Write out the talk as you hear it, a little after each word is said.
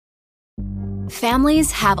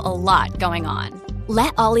Families have a lot going on.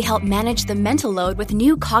 Let Ollie help manage the mental load with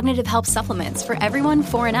new cognitive help supplements for everyone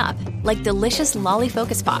 4 and up, like delicious Lolly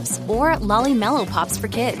Focus Pops or Lolly Mellow Pops for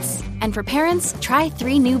kids. And for parents, try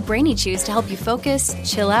 3 new Brainy Chews to help you focus,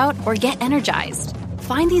 chill out, or get energized.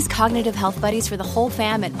 Find these cognitive health buddies for the whole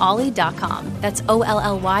fam at ollie.com. That's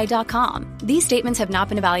OLLY.com. These statements have not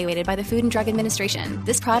been evaluated by the Food and Drug Administration.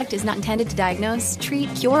 This product is not intended to diagnose,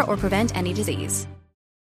 treat, cure, or prevent any disease.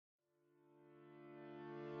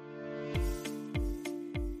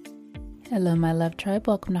 Hello, my love tribe.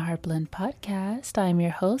 Welcome to Heartblend Podcast. I'm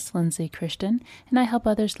your host, Lindsay Christian, and I help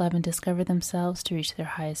others love and discover themselves to reach their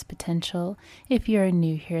highest potential. If you're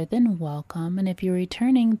new here, then welcome. And if you're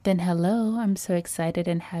returning, then hello. I'm so excited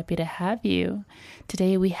and happy to have you.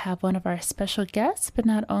 Today, we have one of our special guests, but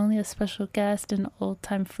not only a special guest, an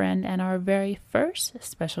old-time friend, and our very first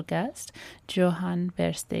special guest, Johan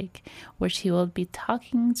Versteeg, which he will be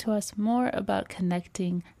talking to us more about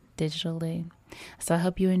connecting digitally. So I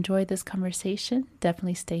hope you enjoyed this conversation.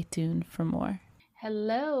 Definitely stay tuned for more.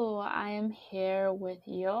 Hello, I am here with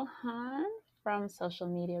Johan from Social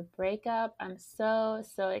Media Breakup. I'm so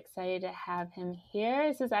excited to have him here.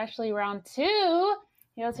 This is actually round 2.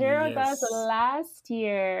 He was here with us last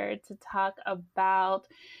year to talk about,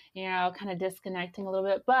 kind of disconnecting a little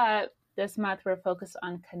bit, but this month we're focused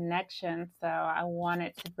on connection, so I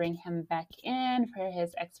wanted to bring him back in for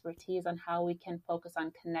his expertise on how we can focus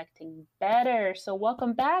on connecting better. So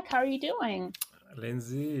welcome back. How are you doing?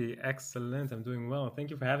 Lindsay, excellent. I'm doing well. Thank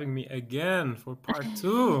you for having me again for part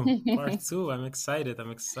 2. Part 2. I'm excited.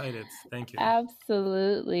 Thank you.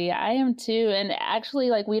 Absolutely. I am too. And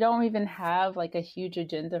actually, we don't even have a huge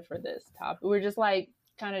agenda for this topic. We're just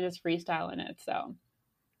kind of just freestyling it. So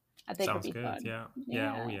I think Sounds it'll be good. fun.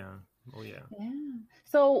 Yeah. Oh yeah.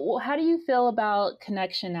 So how do you feel about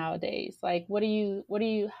connection nowadays?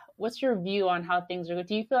 What's your view on how things are?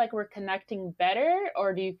 Do you feel like we're connecting better,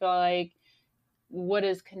 or do you feel like, what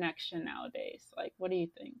is connection nowadays? What do you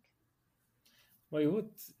think? Well,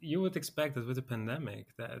 you would expect that with the pandemic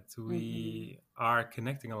that we are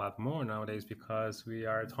connecting a lot more nowadays because we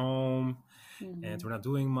are at home and we're not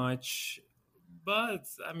doing much. But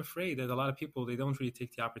I'm afraid that a lot of people, they don't really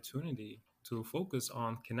take the opportunity to focus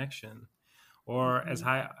on connection, or as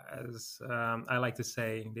I like to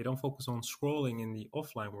say, they don't focus on scrolling in the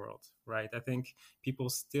offline world, right? I think people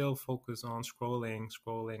still focus on scrolling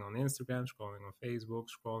on Instagram, scrolling on Facebook,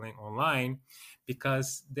 scrolling online,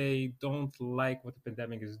 because they don't like what the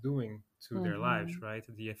pandemic is doing to their lives, right?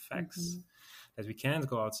 The effects that we can't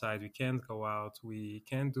go outside, we can't go out, we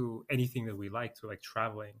can't do anything that we like to, like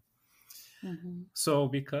traveling. So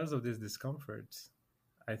because of this discomfort,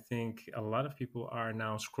 I think a lot of people are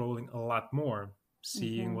now scrolling a lot more,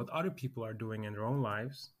 seeing what other people are doing in their own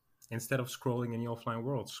lives, instead of scrolling in the offline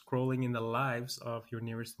world, scrolling in the lives of your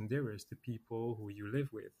nearest and dearest, the people who you live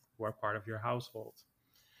with, who are part of your household.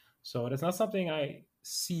 So that's not something I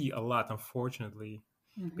see a lot, unfortunately,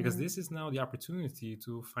 because this is now the opportunity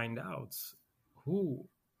to find out who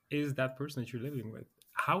is that person that you're living with.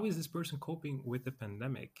 How is this person coping with the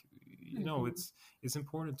pandemic? It's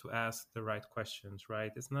important to ask the right questions,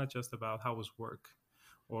 right? It's not just about how was work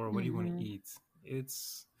or what do you want to eat.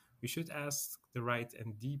 We should ask the right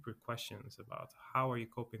and deeper questions about how are you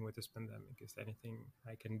coping with this pandemic? Is there anything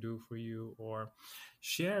I can do for you? Or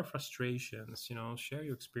share frustrations, share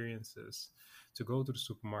your experiences, to go to the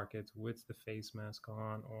supermarket with the face mask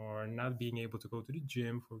on, or not being able to go to the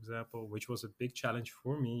gym, for example, which was a big challenge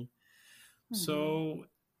for me. So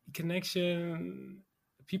connection,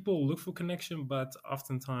 people look for connection, but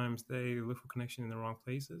oftentimes they look for connection in the wrong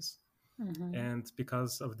places. And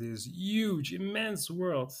because of this huge, immense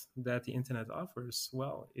world that the internet offers,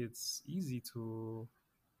 well, it's easy to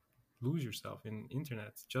lose yourself in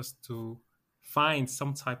internet just to find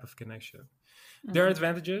some type of connection. There are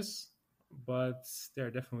advantages, but there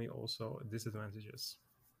are definitely also disadvantages.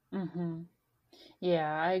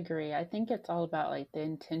 Yeah, I agree. I think it's all about the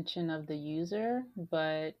intention of the user,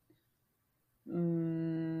 but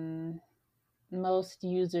most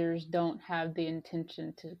users don't have the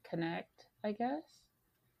intention to connect, I guess.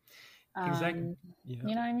 Exactly. Yeah.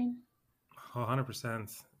 You know what I mean?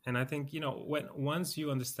 100%. And I think, once you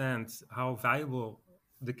understand how valuable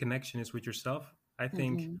the connection is with yourself, I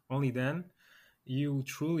think only then you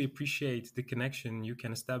truly appreciate the connection you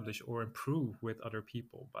can establish or improve with other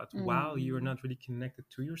people. But while you're not really connected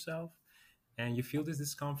to yourself and you feel this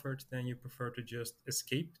discomfort, then you prefer to just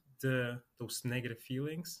escape those negative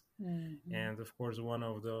feelings. And of course, one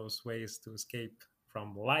of those ways to escape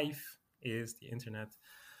from life is the internet.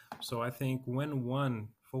 So I think when one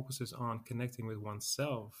focuses on connecting with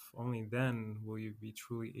oneself, only then will you be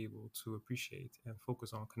truly able to appreciate and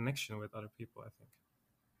focus on connection with other people, I think.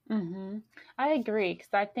 I agree,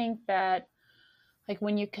 because I think that like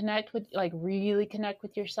when you connect with, like really connect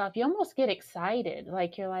with yourself, you almost get excited.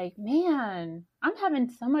 Like you're like, man, I'm having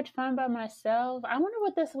so much fun by myself. I wonder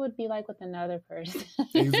what this would be like with another person.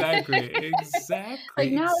 Exactly, Like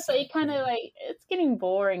exactly, now it's like kind of exactly. like it's getting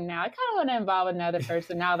boring now. I kind of want to involve another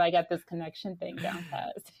person now that I got this connection thing down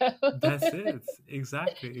pat. That's it.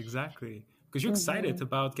 Exactly, exactly. Because you're excited Mhm.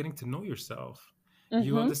 about getting to know yourself.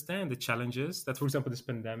 You Mhm. understand the challenges that, for example, this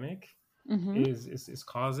pandemic Mhm. is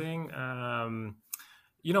causing.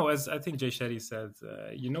 As I think Jay Shetty said,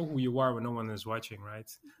 you know who you are when no one is watching, right?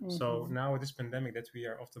 So Mhm. now with this pandemic that we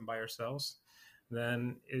are often by ourselves,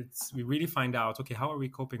 then we really find out, okay, how are we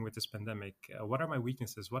coping with this pandemic? What are my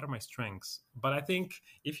weaknesses? What are my strengths? But I think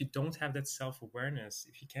if you don't have that self-awareness,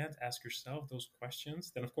 if you can't ask yourself those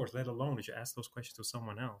questions, then of course, let alone if you ask those questions to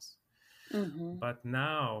someone else. Mhm. But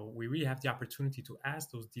now we really have the opportunity to ask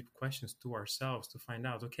those deep questions to ourselves to find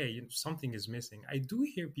out, okay, something is missing. I do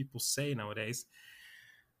hear people say nowadays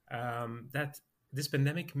that this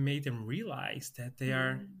pandemic made them realize that they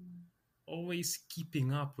are Mhm. always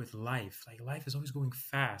keeping up with life. Like life is always going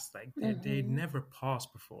fast. Like they Mhm. never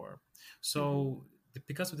paused before. Mhm. So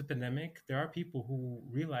because of the pandemic, there are people who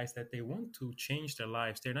realize that they want to change their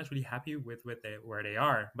lives. They're not really happy with where they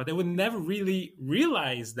are, but they would never really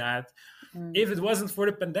realize that if it Mhm. wasn't for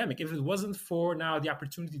the pandemic, if it wasn't for now the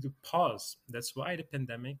opportunity to pause. That's why the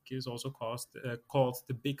pandemic is also called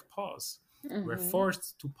the big pause. We're Mhm.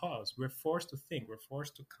 forced to pause. We're forced to think. We're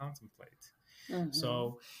forced to contemplate. Mhm.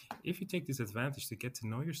 So, if you take this advantage to get to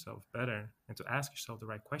know yourself better and to ask yourself the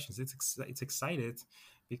right questions, it's exciting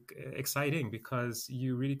because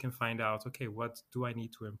you really can find out, okay, what do I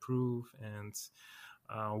need to improve, and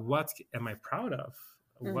what am I proud of?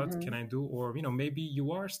 What can Mhm. I do? Or maybe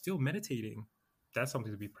you are still meditating. That's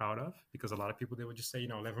something to be proud of, because a lot of people, they would just say,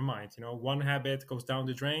 never mind. One habit goes down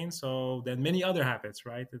the drain, so then many other habits,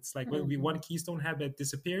 right? It's like when one Mhm. keystone habit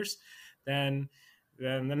disappears, then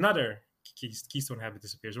another keystone habit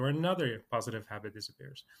disappears, or another positive habit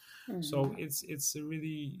disappears. So Mhm. it's a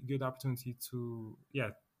really good opportunity to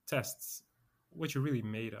test what you're really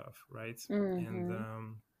made of, right? And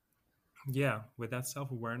Mhm. with that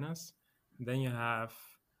self-awareness, then you have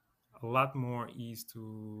a lot more ease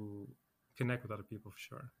to connect with other people, for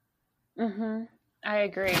sure. Mhm. I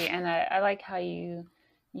agree, and I like how you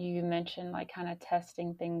mentioned like kind of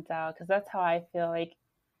testing things out, because that's how I feel. Like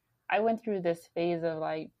I went through this phase of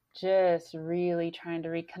like just really trying to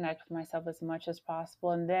reconnect with myself as much as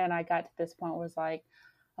possible, and then I got to this point where it's like,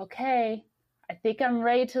 okay, I think I'm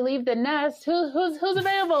ready to leave the nest. Who's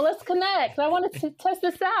available? Let's connect. I want to test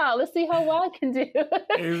this out. Let's see how well I can do.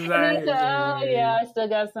 And then I said, oh yeah, Exactly. I still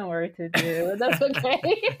got some work to do. That's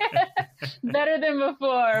okay. Better than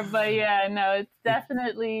before, but yeah, no, it's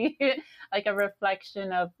definitely like a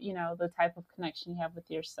reflection of the type of connection you have with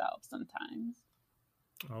yourself sometimes.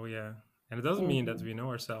 Oh yeah, and it doesn't mean that Hmm. we know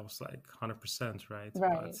ourselves like 100%, right? But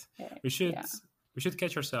Right, right, we should yeah. we should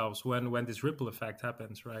catch ourselves when this ripple effect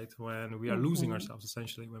happens, right? When we are losing Hmm. ourselves,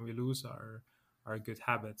 essentially, when we lose our good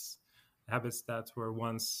habits that were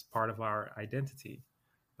once part of our identity.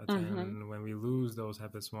 But Hmm. then when we lose those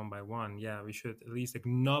habits one by one, yeah, we should at least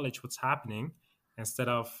acknowledge what's happening, instead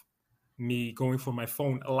of me going for my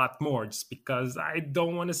phone a lot more just because I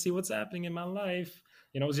don't want to see what's happening in my life.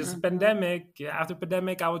 It's just a Hmm. pandemic. After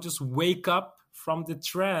pandemic, I will just wake up from the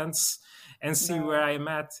trance and see where Right. I am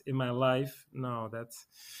at in my life. No,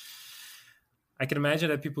 I can imagine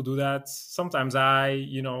that people do that. Sometimes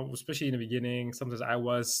especially in the beginning, sometimes I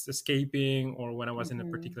was escaping, or when I was in a Hmm.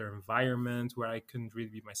 particular environment where I couldn't really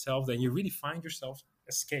be myself, then you really find yourself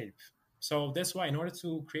escape. So that's why, in order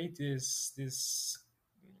to create this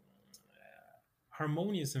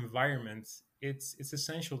harmonious environment, it's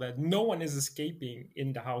essential that no one is escaping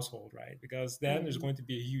in the household, right? Because then there's Hmm. going to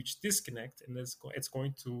be a huge disconnect, and it's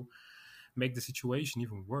going to make the situation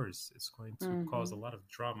even worse. It's going to cause a Hmm. lot of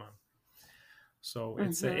drama. So Hmm.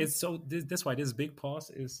 that's why this big pause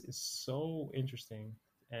is so interesting,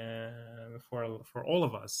 and for all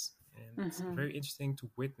of us. And it's Hmm. very interesting to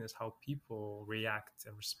witness how people react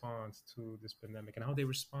and respond to this pandemic, and how they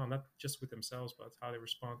respond not just with themselves, but how they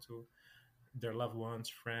respond to their loved ones,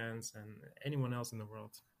 friends, and anyone else in the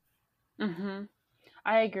world. Hmm.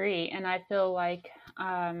 I agree, and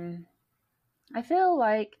um, I feel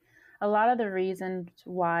like a lot of the reasons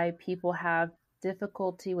why people have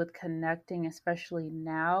difficulty with connecting, especially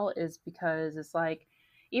now, is because it's like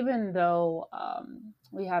even though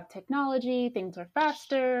we have technology, things are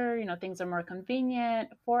faster, things are more convenient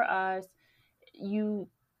for us. You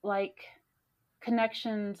like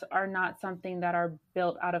connections are not something that are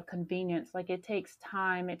built out of convenience. Like it takes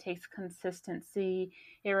time, it takes consistency,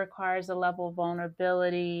 it requires a level of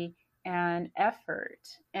vulnerability and effort.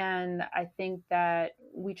 And I think that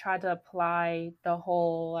we try to apply the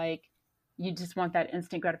whole like, you just want that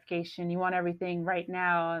instant gratification, you want everything right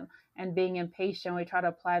now, and being impatient, we try to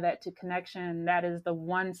apply that to connection. That is the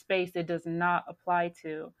one space it does not apply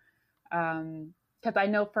to. Because I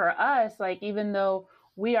know for us, like even though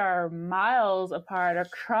we are miles apart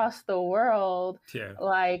across the world, Yeah.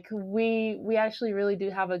 like we actually really do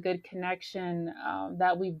have a good connection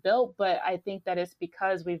that we built. But I think that it's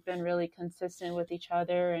because we've been really consistent with each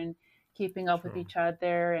other and keeping up with True. each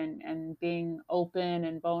other and being open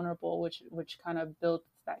and vulnerable, which kind of builds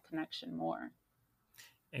that connection more.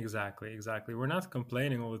 Exactly, exactly. We're not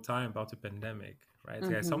complaining all the time about the pandemic, right? Yeah,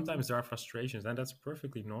 Mm-hmm. sometimes there are frustrations, and that's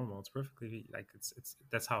perfectly normal. It's perfectly like it's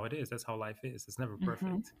that's how it is. That's how life is. It's never Mm-hmm.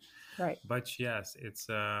 perfect. Right. But yes, it's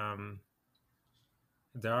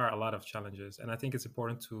there are a lot of challenges, and I think it's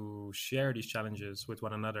important to share these challenges with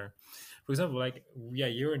one another. For example, like yeah,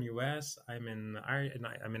 you're in US, I'm in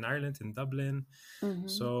Ireland, in Dublin. Mm-hmm.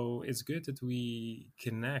 So it's good that we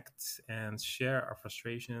connect and share our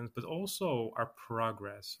frustrations, but also our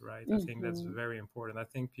progress, right? I think that's Mm-hmm. very important. I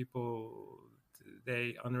think people,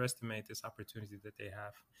 they underestimate this opportunity that they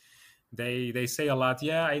have. They say a lot,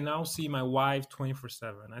 yeah, I now see my wife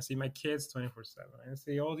 24/7. I see my kids 24/7. I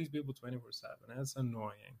see all these people 24/7. That's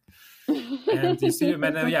annoying. And you see,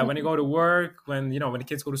 yeah, when you go to work, when the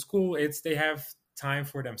kids go to school, it's they have time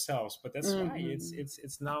for themselves. But that's why it's Mm-hmm.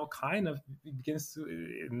 it's now kind of it begins to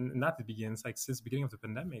not it begins like since the beginning of the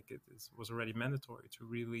pandemic. It was already mandatory to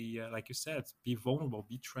really, like you said, be vulnerable,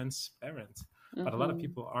 be transparent. But a lot of Mm-hmm.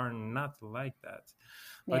 people are not like that.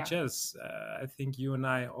 But Yeah. yes, I think you and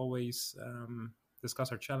I always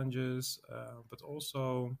discuss our challenges, but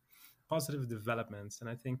also positive developments. And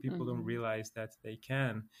I think people don't Mm-hmm. realize that they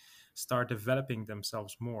can start developing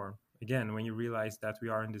themselves more. Again, when you realize that we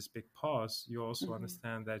are in this big pause, you also Mm-hmm.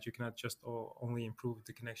 understand that you cannot just only improve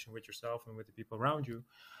the connection with yourself and with the people around you,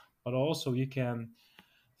 but also you can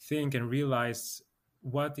think and realize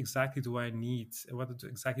what exactly do I need? What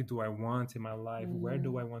exactly do I want in my life? Where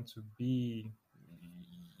do I Mm-hmm. want to be?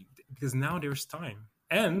 Because now there's time.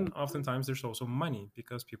 And oftentimes there's also money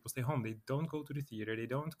because people stay home. They don't go to the theater. They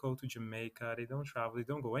don't go to Jamaica. They don't travel. They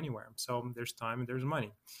don't go anywhere. So there's time and there's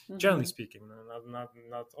money. Generally Mm-hmm. speaking,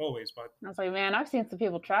 not always, but I was like, man, I've seen some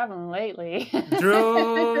people traveling lately.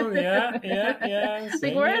 true. Yeah, yeah, yeah. Like,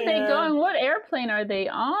 Same where are they here. going? What airplane are they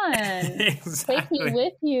on? Take me Exactly.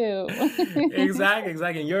 with you.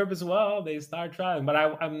 Exactly. In Europe as well, they start traveling. But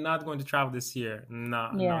I'm not going to travel this year.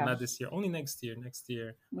 No, no, Yeah. not this year. Only next year. Next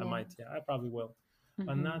year, I Yeah. might. Yeah, I probably will,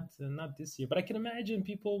 but Mm-hmm. not this year. But I can imagine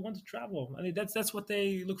people want to travel. I mean, that's what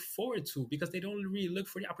they look forward to because they don't really look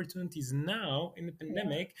for the opportunities now in the Yeah.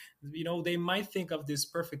 pandemic. They might think of this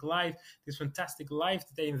perfect life, this fantastic life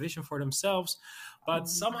that they envision for themselves, but Mm-hmm.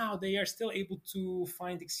 somehow they are still able to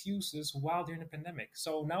find excuses while they're in a pandemic.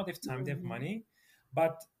 So now they have time, they have Mm-hmm. money,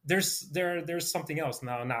 but there's something else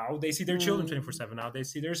now they see their children 24/7. Now they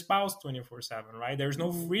see their spouse 24/7, right? There's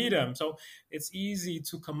no Mm-hmm. freedom, so it's easy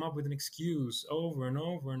to come up with an excuse over and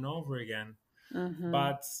over and over again. Mm-hmm.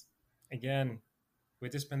 But again,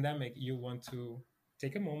 with this pandemic, you want to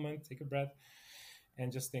take a moment, take a breath,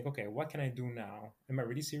 and just think, okay, what can I do now? Am I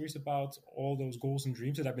really serious about all those goals and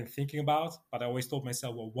dreams that I've been thinking about? But I always told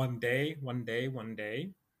myself, well, one day,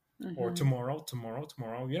 or Mm-hmm. tomorrow.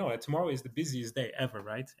 Tomorrow is the busiest day ever,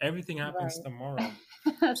 right? Everything happens Right. tomorrow.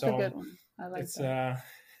 That's a good So one. I like it's that.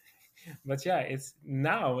 but yeah, it's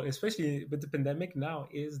now, especially with the pandemic, now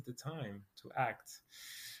is the time to act.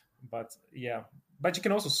 But yeah, but you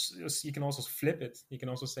can also flip it. You can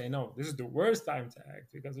also say, no, this is the worst time to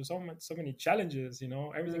act because there's so many challenges.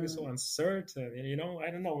 Everything is so Mm-hmm. uncertain.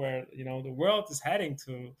 I don't know where the world is heading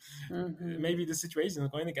to. Mm-hmm. Maybe the situation is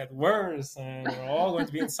going to get worse, and we're all going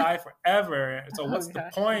to be inside forever. So Oh what's the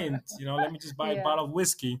gosh, yeah. point? Let me just buy a Yeah. bottle of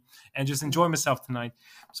whiskey and just enjoy myself tonight.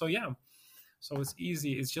 So yeah, so it's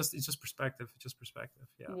easy. It's just perspective. It's just perspective.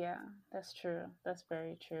 Yeah. Yeah, that's true. That's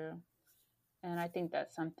very true. And I think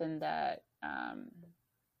that's something that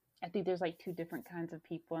I think there's like two different kinds of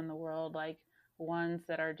people in the world. Like ones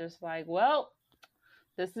that are just like, well,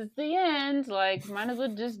 this is the end. Like, might as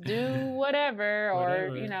well just do whatever, or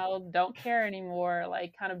Whatever. don't care anymore.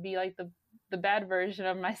 Like, kind of be like the bad version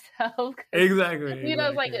of myself. Because Exactly. it's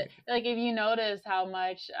Exactly. like if you notice how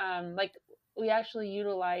much like we actually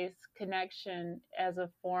utilize connection as a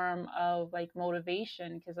form of like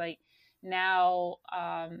motivation. Because like now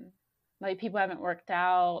like people haven't worked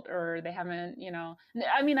out or they haven't,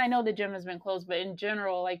 I mean, I know the gym has been closed, but in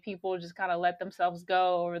general, like people just kind of let themselves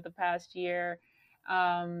go over the past year.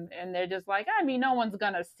 And they're just like, I mean, no one's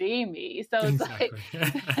gonna see me. So it's like, Exactly.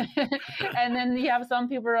 and then you have some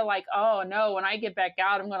people who are like, oh no, when I get back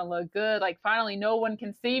out, I'm gonna look good. Like finally, no one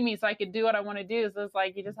can see me, so I can do what I want to do. So it's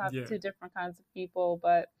like you just have Yeah. two different kinds of people.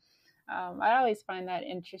 But I always find that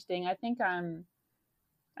interesting. I think I'm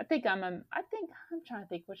trying to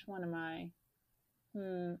think which one am I?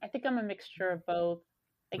 I think I'm a mixture of both.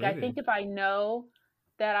 Like I Really? think if I know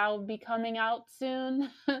that I'll be coming out soon,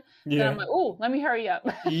 then I'm Yeah. like, oh, let me hurry up.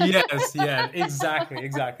 Yes, yeah, exactly.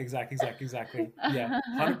 Yeah,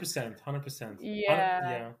 100%, 100%. Yeah.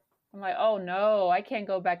 Yeah. I'm like, oh no, I can't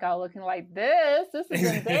go back out looking like this. This is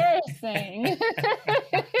embarrassing.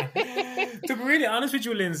 To be really honest with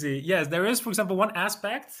you, Lindsay, yes, there is, for example, one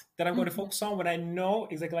aspect that I'm going to Mhm. focus on when I know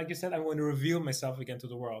exactly like you said, I'm going to reveal myself again to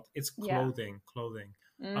the world. It's Yeah. clothing.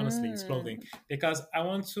 Honestly, it's clothing Mm. because I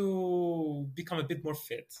want to become a bit more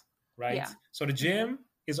fit, right? Yeah. So the Okay. gym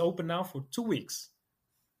is open now for 2 weeks.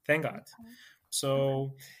 Thank God. Okay.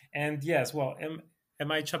 So, and yes, well,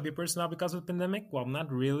 am I a chubby person now because of the pandemic? Well,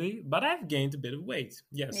 not really, but I've gained a bit of weight.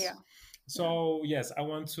 Yes. Yeah. Yeah. So, yes, I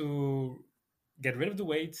want to get rid of the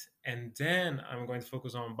weight and then I'm going to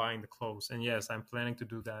focus on buying the clothes. And yes, I'm planning to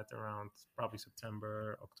do that around probably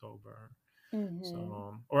September, October. Mhm.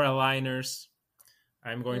 So, or aligners.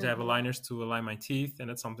 I'm going to have Mhm. aligners to align my teeth, and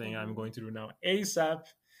that's something I'm Mhm. going to do now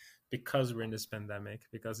ASAP because we're in this pandemic.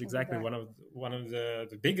 Because exactly Right. one of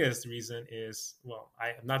the biggest reason is, well,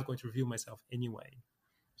 I am not going to review myself anyway.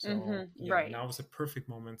 So yeah, Right. now is a perfect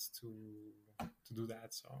moment to do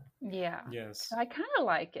that. So Yeah. So yes, I kind of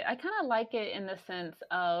like it. I kind of like it in the sense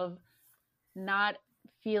of not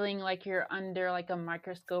feeling like you're under like a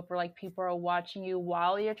microscope or like people are watching you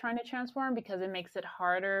while you're trying to transform, because it makes it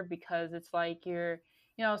harder, because it's like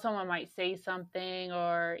someone might say something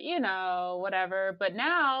or whatever, but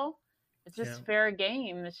now it's yeah, just fair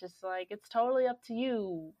game. It's just like it's totally up to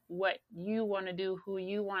you what you want to do, who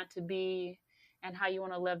you want to be, and how you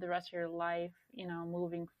want to live the rest of your life,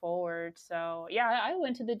 moving forward. So yeah, I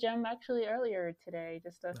went to the gym actually earlier today,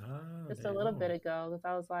 just there a you little bit go. ago, because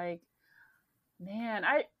I was like, man,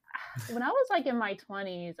 I when I was like in my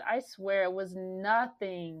 20s, I swear it was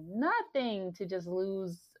nothing to just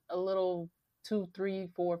lose a little 2, 3,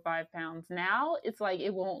 4, 5 pounds. Now it's like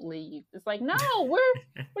it won't leave. It's like, no, what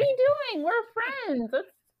are you doing? We're friends.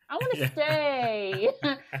 I want to Yeah. stay.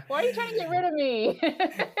 Why are you trying to get rid of me?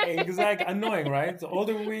 Exactly. Annoying, right? The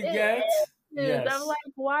older we It get, is. I'm yes. like,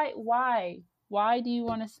 why do you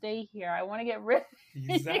want to stay here? I want to get rid of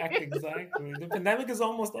Exactly, you. exactly. The pandemic is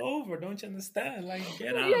almost over. Don't you understand? Like,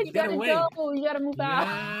 get Yeah, out, you get gotta go. away. You gotta move out.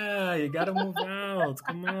 Yeah, you gotta move out.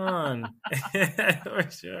 Come on. For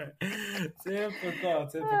sure. Typical.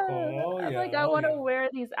 Oh I'm yeah, like, I oh want to yeah. wear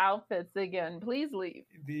these outfits again. Please leave.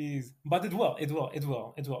 These, but It'll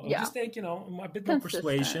Yeah, just take, a bit more consistent.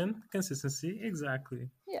 persuasion, consistency. Exactly.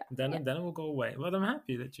 Yeah, Then yeah, then it will go away. But I'm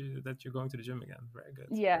happy that you're going to the gym again. Very good.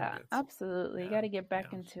 Very yeah. good. Absolutely. You Yeah. got to get back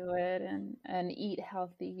Yeah. into it and eat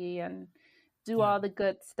healthy and do Yeah. all the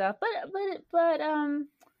good stuff. But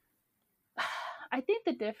I think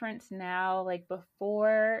the difference now, like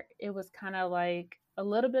before, it was kind of like a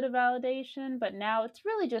little bit of validation, but now it's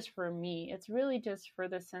really just for me. It's really just for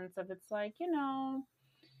the sense of it's like,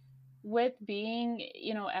 with being,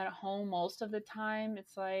 at home most of the time,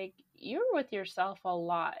 it's like you're with yourself a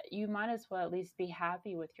lot. You might as well at least be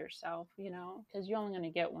happy with yourself, because you're only going to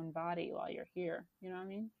get one body while you're here. You know what I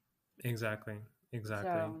mean? Exactly.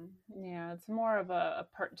 Exactly. So yeah, it's more of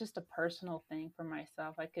just a personal thing for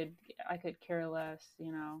myself. I could care less,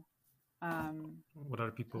 um, What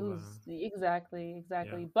other people? who's exactly, Yeah.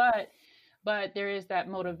 exactly. But there is that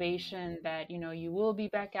motivation that you will be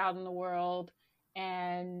back out in the world,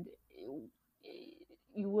 and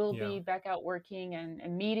you will Yeah. be back out working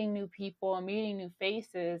and meeting new people and meeting new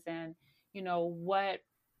faces, and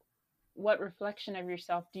what reflection of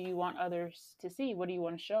yourself do you want others to see? What do you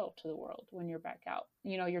want to show to the world when you're back out?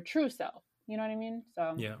 Your true self. You know what I mean?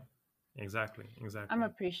 So Yeah. Exactly. I'm Exactly.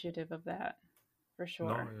 appreciative of that for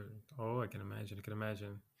No. sure. Oh, I can imagine. I can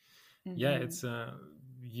imagine. Yeah. Mhm. It's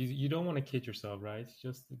you don't want to kid yourself, right?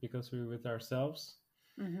 Just because we're with ourselves,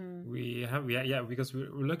 Mhm. we have yeah because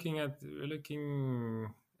we're looking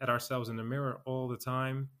at ourselves in the mirror all the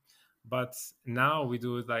time, but now we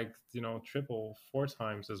do it like triple, four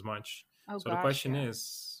times as much. Oh So the gosh, question yeah.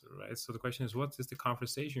 is, right? So the question is, what is the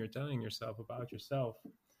conversation you're telling yourself about yourself?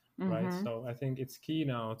 Right. Mhm. So I think it's key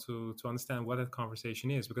now to understand what that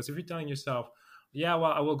conversation is, because if you're telling yourself, yeah,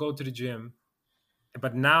 well, I will go to the gym,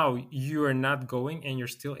 but now you are not going and you're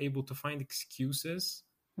still able to find excuses.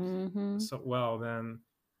 So, well, then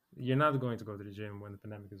you're not going to go to the gym when the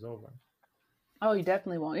pandemic is over. Oh, you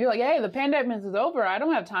definitely won't. You're like, hey, the pandemic is over. I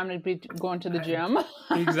don't have time to be going to the gym.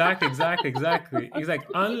 Exactly.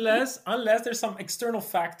 Unless there's some external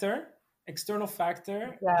factor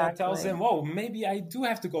that tells them, oh, maybe I do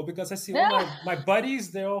have to go, because I see all my buddies,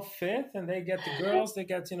 they're all fit and they get the girls, they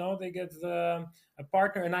get a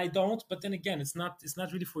partner, and I don't. But then again, it's not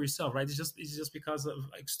really for yourself, right? It's just because of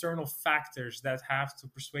external factors that have to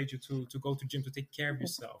persuade you to go to gym, to take care of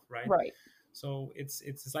yourself, right? Right. So it's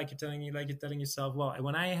like you're telling yourself, well,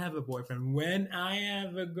 when I have a boyfriend, when I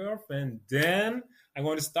have a girlfriend, then I'm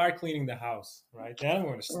going to start cleaning the house, right? Then I'm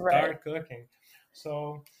going to start cooking.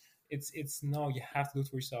 So it's no, you have to do it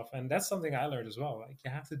for yourself. And that's something I learned as well. Like,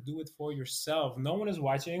 you have to do it for yourself. No one is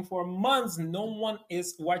watching for months. No one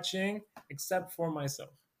is watching except for myself,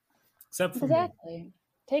 except for me.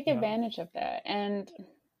 Take advantage of that. And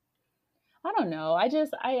I don't know. I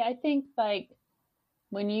think, like,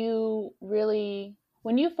 when you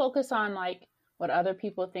focus on like what other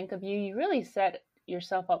people think of you, you really set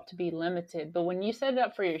yourself up to be limited. But when you set it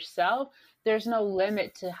up for yourself, there's no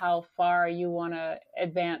limit to how far you want to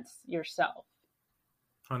advance yourself.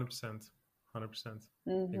 100%.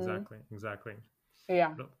 Exactly.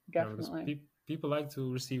 Yeah, definitely. People like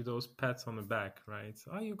to receive those pats on the back, right?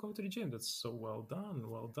 Oh, you go to the gym. That's so well done.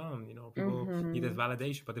 People need that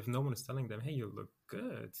validation. But if no one is telling them, hey, you look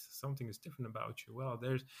good, something is different about you, well,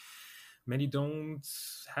 there's many don't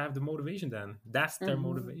have the motivation then. That's their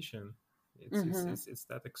motivation. It's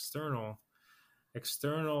that external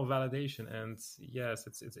validation. And yes,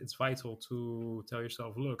 it's vital to tell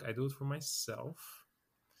yourself, look, I do it for myself,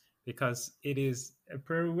 because it is a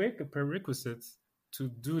prerequisite to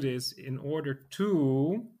do this in order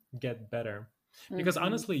to get better. Because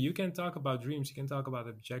honestly, you can talk about dreams, you can talk about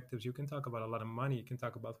objectives, you can talk about a lot of money, you can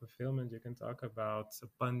talk about fulfillment, you can talk about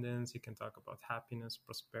abundance, you can talk about happiness,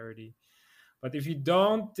 prosperity. But if you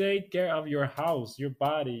don't take care of your house, your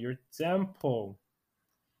body, your temple,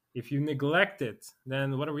 if you neglect it,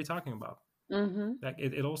 then what are we talking about? Like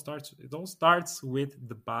it all starts with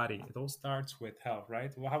the body. It all starts with health,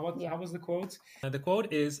 right? How was the quote? The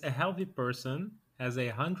quote is, a healthy person has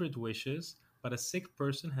 100 wishes, but a sick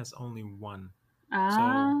person has only one. So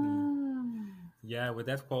yeah, with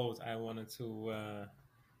that quote, I wanted to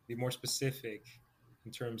be more specific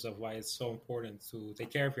in terms of why it's so important to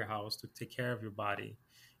take care of your house, to take care of your body.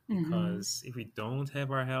 Because if we don't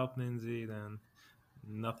have our health, Lindsay, then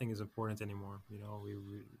nothing is important anymore.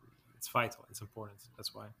 It's vital. It's important.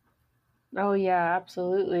 That's why. Oh yeah,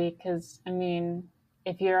 absolutely. Because I mean,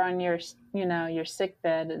 if you're on your sick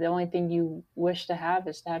bed, the only thing you wish to have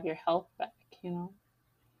is to have your health back.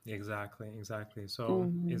 Exactly.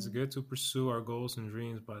 So it's good to pursue our goals and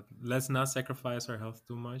dreams, but let's not sacrifice our health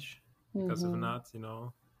too much. Because if not,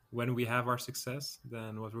 when we have our success,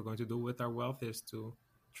 then what we're going to do with our wealth is to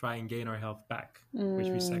try and gain our health back, which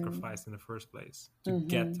we sacrificed in the first place to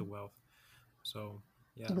get the wealth. So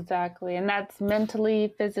yeah. Exactly. And that's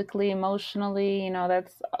mentally, physically, emotionally,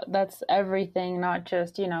 that's everything, not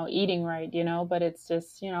just, eating right, but it's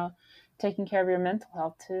just, taking care of your mental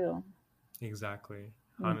health too. Exactly.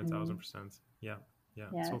 100,000%. Yeah. Yes.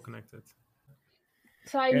 It's all connected.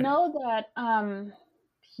 So I know that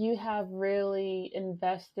you have really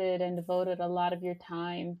invested and devoted a lot of your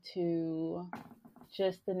time to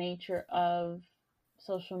just the nature of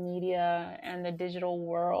social media and the digital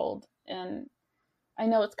world. And I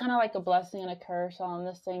know it's kind of like a blessing and a curse all in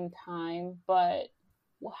the same time, but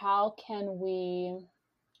how can we,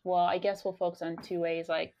 well, I guess we'll focus on two ways,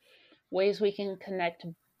 like ways we can connect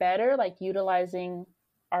better, like utilizing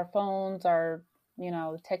our phones, our,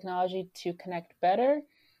 technology to connect better,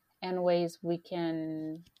 and ways we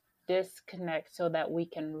can disconnect so that we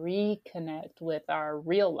can reconnect with our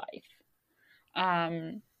real life.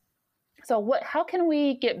 So how can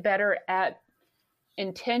we get better at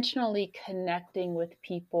intentionally connecting with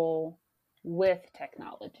people with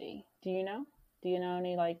technology? Do you know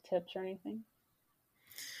any like tips or anything?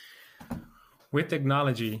 With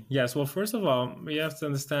technology, yes. Well, first of all, we have to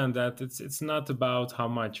understand that it's not about how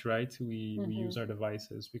much, right? We use our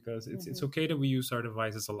devices, because it's okay that we use our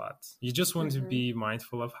devices a lot. You just want to be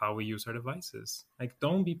mindful of how we use our devices. Like,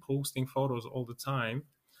 don't be posting photos all the time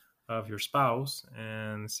of your spouse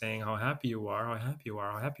and saying how happy you are,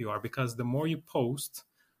 because the more you post,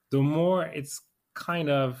 the more it's kind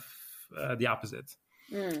of the opposite.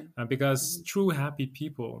 Because true happy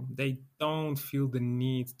people, they don't feel the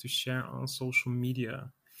need to share on social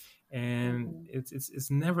media. And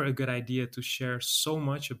it's never a good idea to share so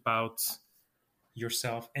much about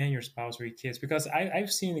yourself and your spouse or your kids, because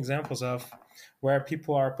I've seen examples of where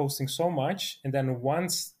people are posting so much, and then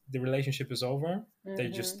once the relationship is over, they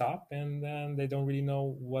just stop, and then they don't really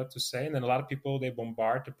know what to say. And then a lot of people, they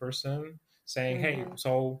bombard the person saying, hey,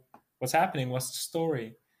 so what's happening, what's the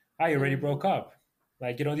story, I already broke up,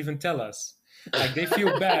 like you don't even tell us. Like they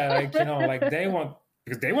feel bad, like, you know, like they want,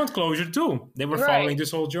 because they want closure too, they were following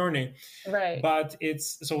this whole journey, but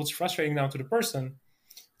it's frustrating now to the person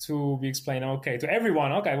to be explained, okay, to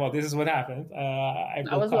everyone, okay, well, this is what happened. I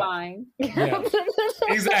was up. lying. Yeah,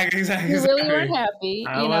 exactly. You really weren't happy.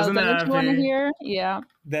 I wasn't happy. What you want to hear? Yeah.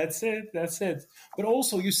 That's it. But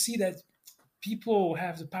also, you see that people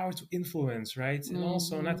have the power to influence, right? And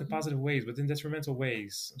also not in positive ways, but in detrimental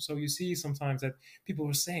ways. So you see sometimes that people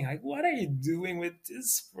are saying, like, what are you doing with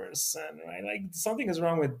this person, right? Like something is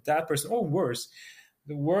wrong with that person. Or worse,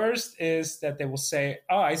 the worst is that they will say,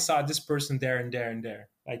 oh, I saw this person there and there and there,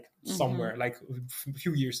 like somewhere, like a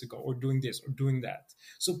few years ago, or doing this or doing that.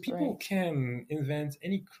 So people can invent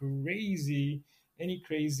any crazy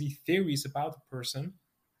theories about the person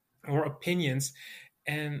or opinions,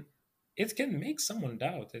 and it can make someone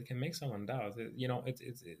doubt. You know,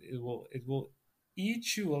 it will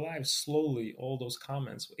eat you alive slowly, all those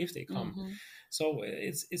comments, if they come. So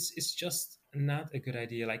it's just not a good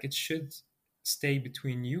idea. Like it should stay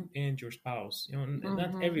between you and your spouse. You know,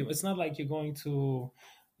 not everyone. It's not like you're going to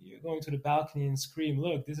the balcony and scream,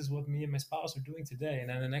 look, this is what me and my spouse are doing today. And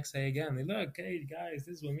then the next day again, they look, hey guys,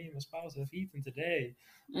 this is what me and my spouse have eaten today.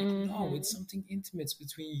 Like, no, it's something intimate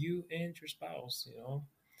between you and your spouse, you know.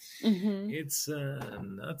 It's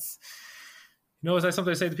nuts. You know, as I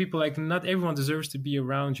sometimes say to people, like, not everyone deserves to be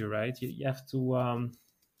around you, right? You have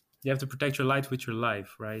to protect your light with your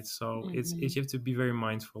life, right? So it's you have to be very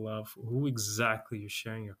mindful of who exactly you're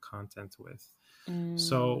sharing your content with.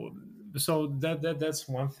 So that's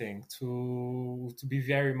one thing, to be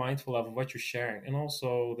very mindful of what you're sharing. And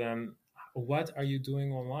also then, what are you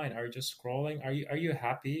doing online? Are you just scrolling? Are you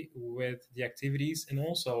happy with the activities? And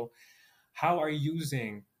also, how are you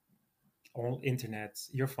using on internet,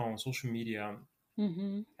 your phone, social media?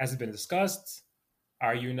 Has it been discussed?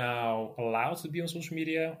 Are you now allowed to be on social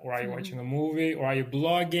media, or are you watching a movie, or are you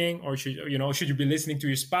blogging, or should you be listening to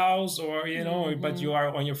your spouse, or but you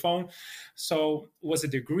are on your phone? So was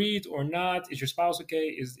it agreed or not? Is your spouse okay?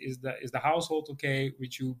 Is the household okay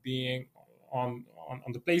with you being on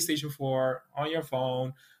the PlayStation 4, on your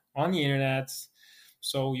phone, on the internet?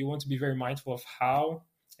 So you want to be very mindful of how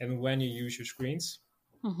and when you use your screens,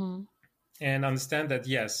 and understand that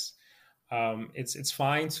yes, it's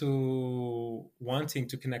fine to wanting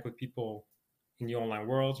to connect with people in the online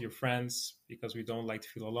world, your friends, because we don't like to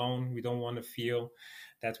feel alone. We don't want to feel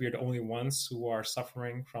that we're the only ones who are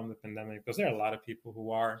suffering from the pandemic, because there are a lot of people who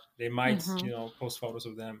are. They might, post photos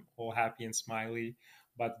of them all happy and smiley,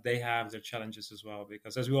 but they have their challenges as well,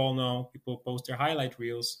 because as we all know, people post their highlight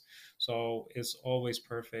reels. So it's always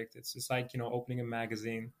perfect. It's like, opening a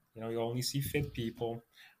magazine. You only see fit people,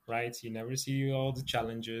 right? You never see all the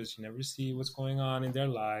challenges. You never see what's going on in their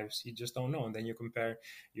lives. You just don't know. And then you compare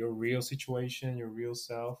your real situation, your real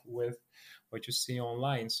self, with what you see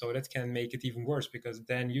online. So that can make it even worse, because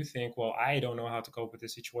then you think, well, I don't know how to cope with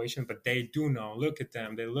this situation, but they do know. Look at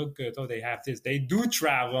them. They look good. Oh, they have this. They do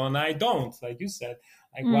travel and I don't, like you said.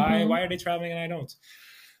 Like, why are they traveling and I don't?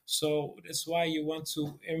 So that's why you want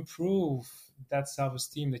to improve that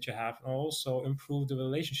self-esteem that you have, and also improve the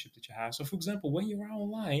relationship that you have. So, for example, when you're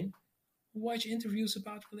online, watch interviews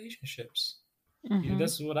about relationships.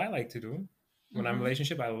 That's what I like to do. When I'm in a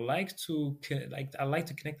relationship, I like to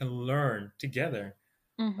connect and learn together.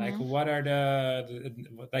 Like, what are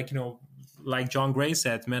like John Gray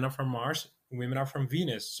said, men are from Mars, women are from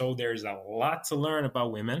Venus. So there's a lot to learn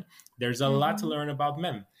about women. There's a lot to learn about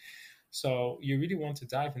men. So you really want to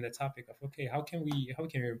dive in the topic of, okay, how can we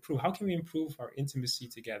improve? How can we improve our intimacy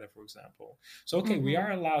together, for example? So, okay, we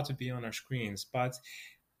are allowed to be on our screens, but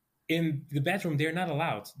in the bedroom, they're not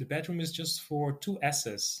allowed. The bedroom is just for two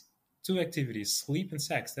S's, two activities: sleep and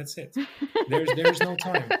sex. That's it. There's no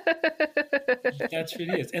time. That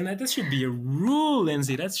really is. And that should be a rule,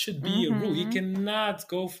 Lindsay. That should be a rule. You cannot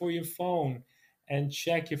go for your phone and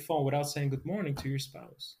check your phone without saying good morning to your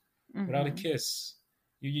spouse, without a kiss.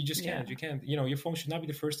 You just can't. You can't. Your phone should not be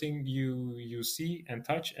the first thing you see and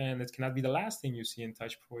touch, and it cannot be the last thing you see and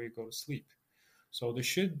touch before you go to sleep. So there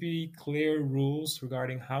should be clear rules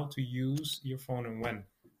regarding how to use your phone and when,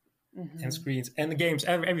 and screens and the games,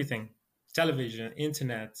 everything, television,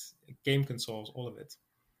 internet, game consoles, all of it.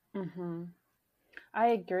 I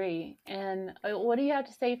agree. And what do you have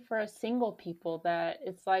to say for us single people, that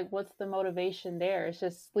it's like, what's the motivation there? It's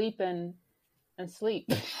just sleep and and sleep.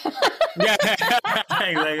 Yeah,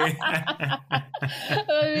 exactly.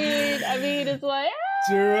 I mean, it's like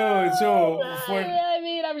True. I'm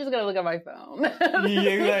just gonna look at my phone.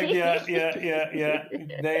 Yeah.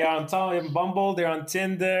 They are on Bumble, they're on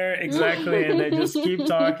Tinder, exactly, and they just keep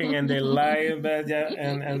talking and they lie in bed. Yeah,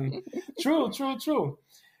 and true.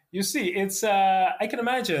 You see, it's I can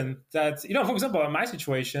imagine that, for example, in my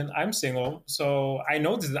situation, I'm single, so I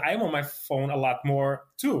noticed that I'm on my phone a lot more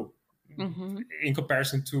too, in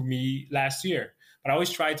comparison to me last year. But I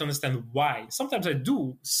always try to understand why. Sometimes I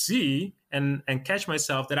do see and catch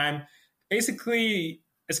myself that I'm basically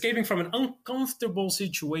escaping from an uncomfortable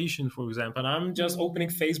situation, for example, and I'm just opening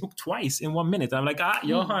Facebook twice in 1 minute. I'm like,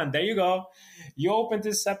 Johan, there you go. You opened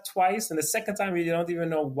this app twice, and the second time you don't even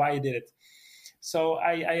know why you did it. So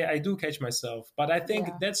I do catch myself, but I think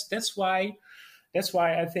that's why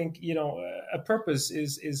I think a purpose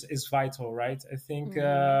is vital, right? I think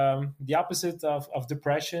the opposite of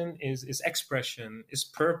depression is expression, is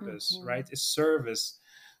purpose, right? Is service.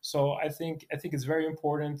 So I think it's very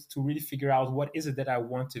important to really figure out what is it that I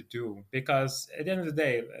want to do, because at the end of the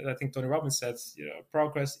day, I think Tony Robbins says,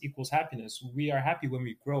 progress equals happiness. We are happy when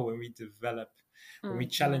we grow, when we develop, when we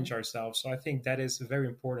challenge ourselves. So I think that is very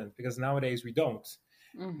important, because nowadays we don't.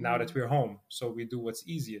 Now that we're home, so we do what's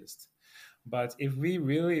easiest. But if we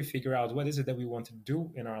really figure out what is it that we want to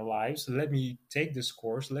do in our lives, let me take this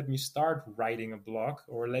course, let me start writing a blog,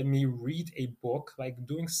 or let me read a book, like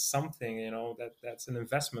doing something, that's an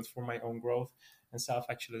investment for my own growth and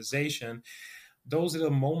self-actualization. Those little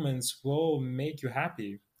moments will make you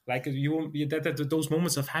happy. Like those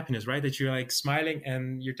moments of happiness, right? That you're like smiling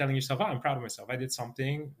and you're telling yourself, I'm proud of myself. I did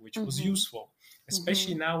something which was useful.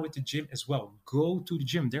 Especially now with the gym as well. Go to the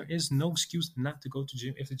gym. There is no excuse not to go to the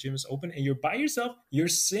gym if the gym is open and you're by yourself, you're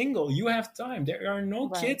single, you have time. There are no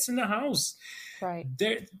kids in the house. Right.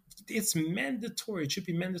 It's mandatory. It should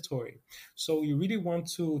be mandatory. So you really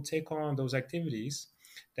want to take on those activities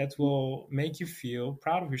that will make you feel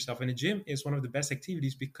proud of yourself. And the gym is one of the best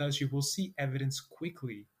activities because you will see evidence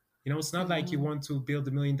quickly. It's not like you want to build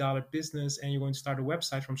 $1 million business and you're going to start a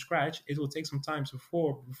website from scratch. It will take some time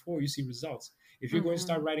before you see results. If you're going to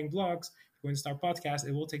start writing blogs, if you're going to start podcasts,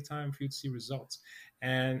 it will take time for you to see results.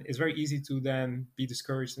 And it's very easy to then be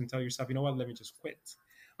discouraged and tell yourself, you know what, let me just quit.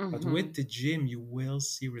 But with the gym, you will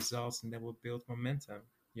see results, and that will build momentum.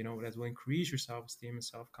 That will increase your self-esteem and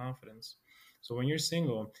self-confidence. So when you're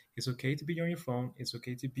single, it's okay to be on your phone. It's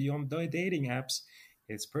okay to be on the dating apps.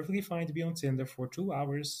 It's perfectly fine to be on Tinder for 2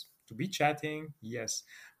 hours, to be chatting, yes.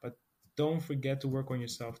 But don't forget to work on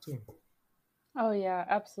yourself too. Oh, yeah,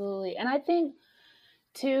 absolutely. And I think,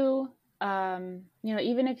 too,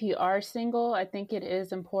 even if you are single, I think it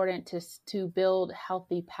is important to build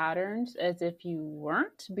healthy patterns as if you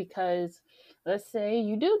weren't, because let's say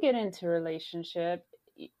you do get into a relationship,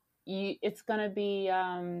 it's going to be,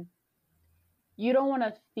 you don't want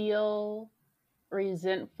to feel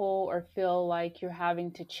resentful or feel like you're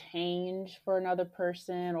having to change for another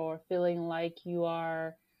person, or feeling like you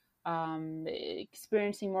are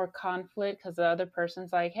experiencing more conflict because the other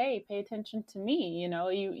person's like, hey, pay attention to me.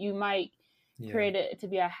 You might create it to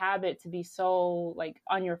be a habit to be so like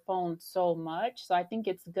on your phone so much. So I think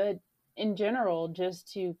it's good in general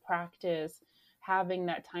just to practice having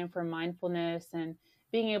that time for mindfulness and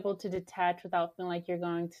being able to detach without feeling like you're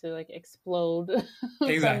going to like explode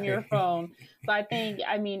from your phone. So I think,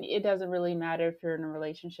 it doesn't really matter if you're in a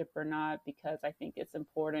relationship or not, because I think it's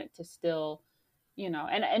important to still,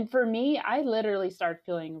 and for me, I literally start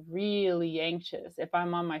feeling really anxious if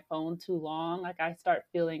I'm on my phone too long. Like I start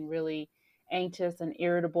feeling really anxious and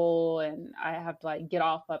irritable, and I have to like get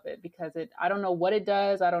off of it because I don't know what it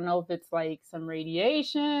does. I don't know if it's like some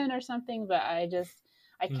radiation or something, but I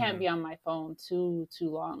can't be on my phone too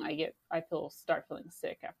long. I start feeling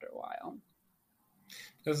sick after a while.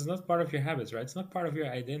 Because it's not part of your habits, right? It's not part of your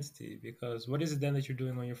identity. Because what is it then that you're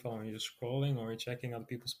doing on your phone? You're scrolling, or you're checking other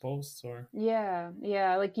people's posts, or yeah.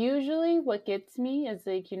 Like usually, what gets me is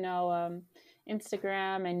like Instagram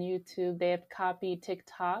and YouTube. They have copied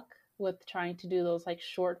TikTok with trying to do those like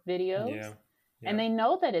short videos, and they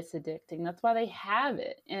know that it's addicting. That's why they have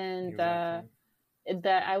it, and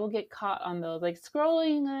that I will get caught on those, like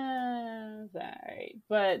scrolling, sorry,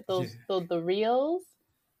 but the reels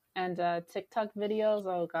and TikTok videos,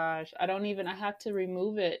 oh gosh, I have to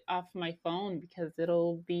remove it off my phone because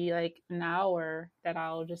it'll be like an hour that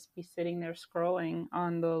I'll just be sitting there scrolling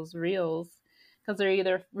on those reels because they're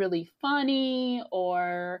either really funny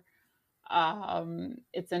or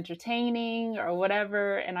it's entertaining or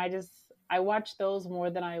whatever, and I watch those more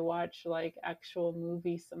than I watch like actual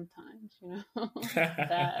movies sometimes, you know.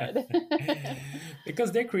 Sad.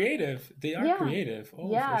 Because they're creative. They are Yeah. creative. Oh,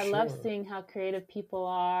 Yeah, for I love sure. seeing how creative people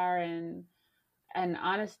are, and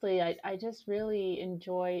honestly, I just really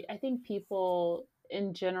enjoy. I think people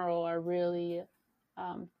in general are really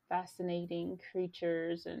fascinating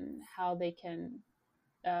creatures, and how they can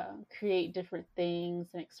create different things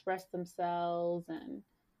and express themselves, and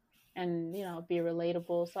be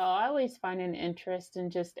relatable. So I always find an interest in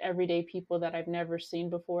just everyday people that I've never seen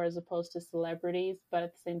before, as opposed to celebrities. But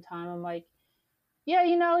at the same time, I'm like, yeah,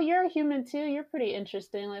 you're a human too. You're pretty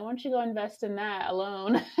interesting. Like, why don't you go invest in that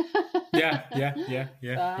alone? Yeah, yeah, yeah,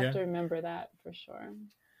 yeah, So I have yeah. to remember that for sure.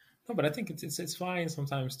 No, but I think it's fine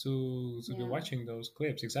sometimes to be Yeah. watching those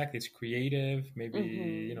clips. Exactly, it's creative. Maybe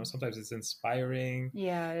Mm-hmm. sometimes it's inspiring,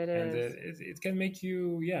 Yeah, it and is. it can make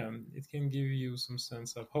you, yeah, it can give you some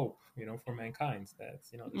sense of hope, for mankind, that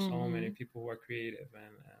there's so many Mm-hmm. people who are creative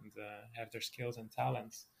and have their skills and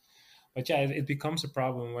talents. But yeah, it becomes a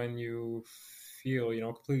problem when you feel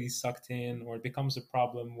completely sucked in, or it becomes a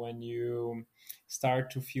problem when you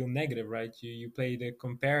start to feel negative, right? You play the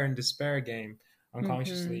compare and despair game Mm-hmm.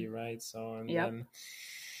 unconsciously, right? So, and Yep. then,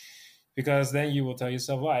 because then you will tell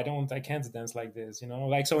yourself, well, I can't dance like this,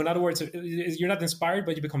 like, so in other words, you're not inspired,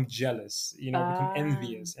 but you become jealous, become Ah.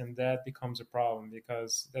 envious, and that becomes a problem.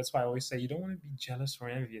 Because that's why I always say, you don't want to be jealous or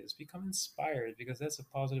envious, become inspired, because that's a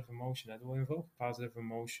positive emotion that will invoke positive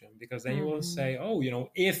emotion, because then you will Mm-hmm. say, oh,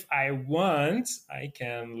 if I want, I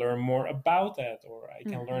can learn more about that, or I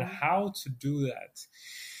can learn Mm-hmm. how to do that.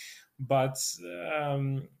 But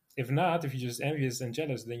if not, if you're just envious and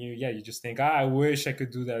jealous, then you just think, I wish I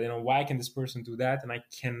could do that. Why can this person do that and I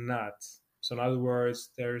cannot? So in other words,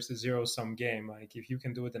 there's a zero sum game. Like, if you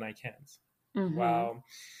can do it, then I can't. Mm-hmm. Well,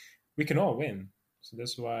 we can all win. So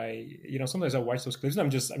that's why, sometimes I watch those clips and I'm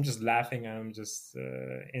just laughing, and I'm just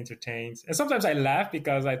entertained. And sometimes I laugh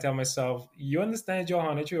because I tell myself, you understand,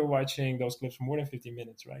 Johan, that you're watching those clips for more than 50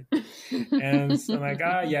 minutes, right? And so I'm like,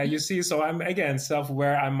 yeah, you see. So I'm, again,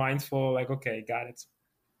 self-aware. I'm mindful. Like, okay, got it.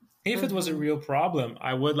 If it was a Mm-hmm. real problem,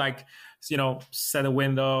 I would, like, set a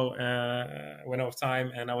window of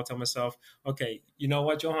time, and I would tell myself, okay, you know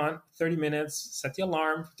what, Johan, 30 minutes, set the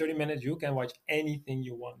alarm for 30 minutes. You can watch anything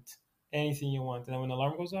you want. And then when the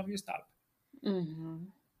alarm goes off, you stop. Mm-hmm.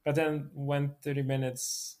 But then when 30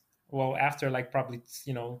 minutes, well, after, like, probably,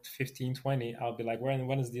 15, 20, I'll be like,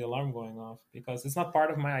 when is the alarm going off? Because it's not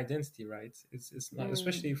part of my identity, right? It's not,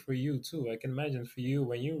 especially Mm. for you too. I can imagine for you,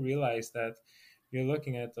 when you realize that you're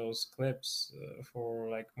looking at those clips for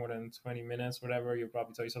like more than 20 minutes, whatever, you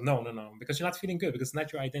probably tell yourself, no, no, no, because you're not feeling good, because it's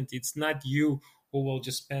not your identity. It's not you who will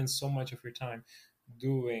just spend so much of your time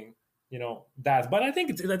doing, that. But I think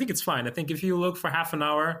it's fine. I think if you look for half an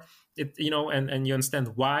hour, and you understand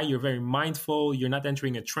why, you're very mindful, you're not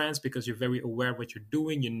entering a trance, because you're very aware of what you're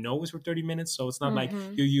doing, it's for 30 minutes. So it's not like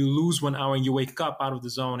Mm-hmm. you lose 1 hour and you wake up out of the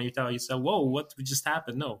zone and you tell yourself, whoa, what just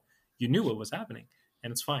happened? No, you knew what was happening,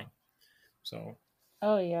 and it's fine. So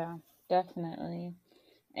Oh yeah, definitely.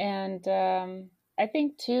 And I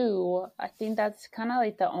think too, I think that's kind of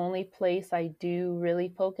like the only place I do really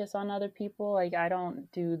focus on other people. Like, I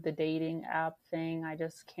don't do the dating app thing. I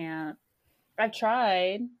just can't. I've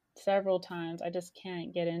tried several times. I just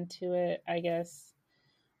can't get into it, I guess.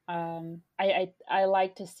 I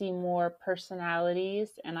like to see more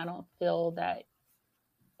personalities, and I don't feel that,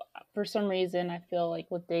 for some reason, I feel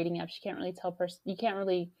like with dating apps, you can't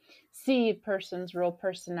really see a person's real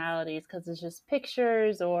personalities, because it's just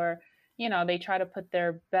pictures, or they try to put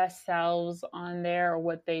their best selves on there, or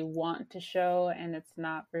what they want to show, and it's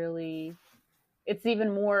not really. It's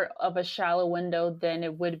even more of a shallow window than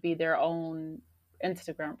it would be their own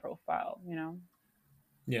Instagram profile.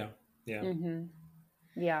 yeah, yeah. Mhm.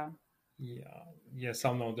 Yeah. Yeah, yeah.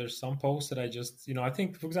 There's some posts that I just, I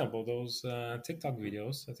think, for example, those TikTok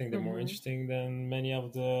videos, I think they're more Mhm. interesting than many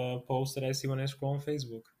of the posts that I see when I scroll on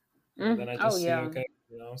Facebook. Then I Oh just see, yeah. okay,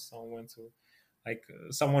 someone to, like,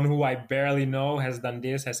 someone who I barely know has done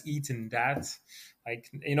this, has eaten that, like,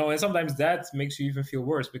 and sometimes that makes you even feel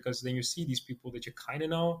worse, because then you see these people that you kind of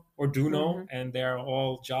know or do know, Mhm. and they're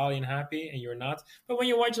all jolly and happy, and you're not. But when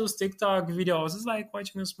you watch those TikTok videos, it's like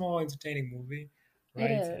watching a small entertaining movie, It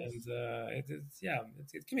right? And is.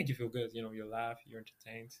 it can make you feel good. You laugh, you're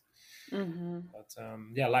entertained. Mhm. But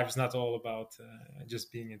yeah, life is not all about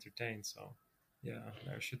just being entertained. So yeah,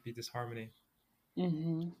 there should be this harmony.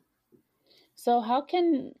 Mhm. So how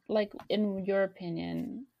can, like, in your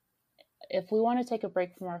opinion, if we want to take a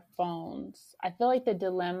break from our phones, I feel like the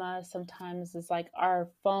dilemma sometimes is like our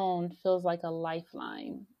phone feels like a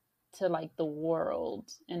lifeline to like the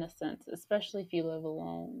world, in a sense, especially if you live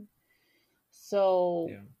alone. So,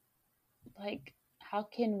 Yeah. like, how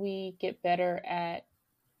can we get better at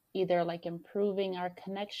either like improving our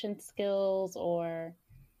connection skills or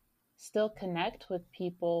still connect with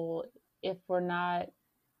people if we're not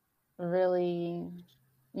really,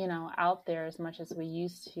 out there as much as we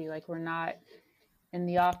used to? Like, we're not in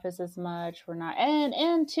the office as much. We're not,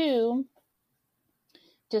 and two,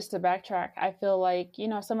 just to backtrack, I feel like,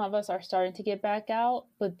 some of us are starting to get back out,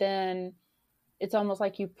 but then it's almost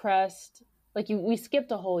like we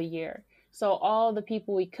skipped a whole year. So all the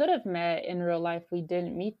people we could have met in real life, we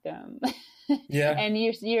didn't meet them. Yeah. And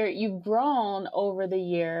you've grown over the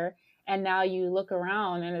year, and now you look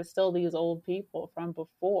around and it's still these old people from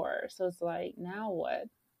before. So it's like, now what?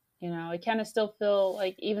 It kind of still feel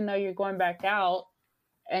like, even though you're going back out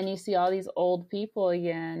and you see all these old people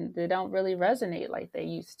again, they don't really resonate like they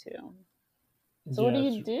used to. So what do Yeah.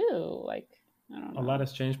 you do? Like, I don't A lot know.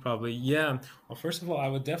 has changed probably. Yeah. Well, first of all, I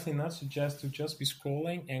would definitely not suggest to just be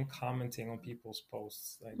scrolling and commenting on people's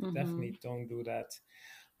posts. Like, Mm-hmm. definitely don't do that.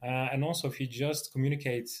 And also, if you just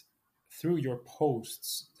communicate through your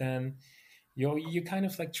posts, then you kind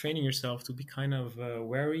of like training yourself to be kind of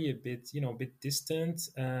wary, a bit, a bit distant,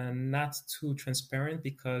 not too transparent,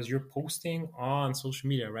 because you're posting on social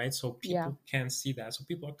media, right? So Yeah. people can see that. So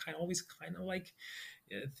people are always kind of like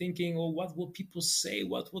thinking, well, what will people say?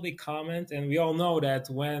 What will they comment? And we all know that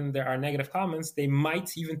when there are negative comments, they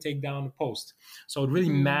might even take down the post. So it really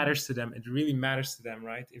Mm-hmm. matters to them. It really matters to them,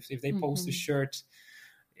 right? If they post a Mm-hmm. shirt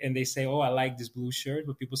and they say, "Oh, I like this blue shirt,"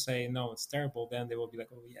 but people say, "No, it's terrible," then they will be like,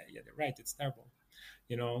 "Oh, yeah, yeah, they're right, it's terrible."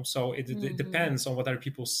 So it Mm-hmm. depends on what other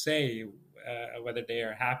people say, whether they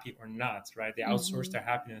are happy or not, right? They outsource Mm-hmm. their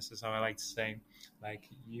happiness, is how I like to say. Like,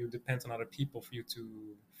 you depend on other people for you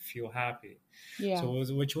to feel happy. Yeah. So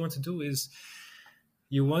what you want to do is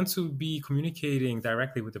you want to be communicating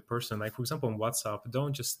directly with the person. Like, for example, on WhatsApp,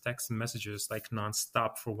 don't just text messages like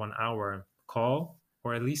nonstop for 1 hour. Call,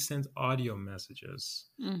 or at least send audio messages,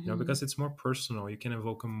 Mm-hmm. because it's more personal. You can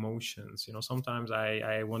evoke emotions. Sometimes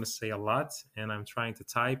I want to say a lot and I'm trying to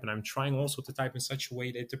type, and I'm trying also to type in such a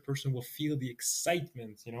way that the person will feel the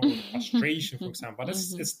excitement, or the frustration, for example. But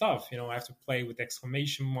Mm-hmm. it's tough. I have to play with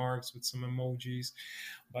exclamation marks, with some emojis.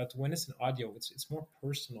 But when it's an audio, it's more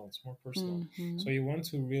personal. It's more personal. Mm-hmm. So you want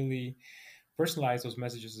to really personalize those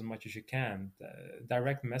messages as much as you can.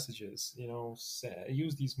 Direct messages,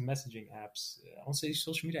 use these messaging apps. On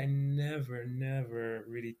social media, I never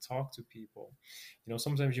really talk to people.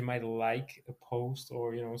 Sometimes you might like a post,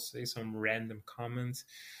 or say some random comment,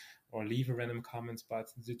 or leave a random comment,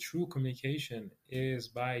 but the true communication is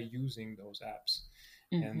by using those apps.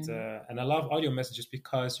 And Mm-hmm. I love audio messages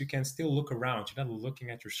because you can still look around. You're not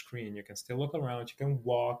looking at your screen. You can still look around. You can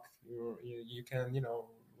walk. You can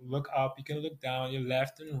look up. You can look down. Your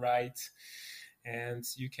left and right, and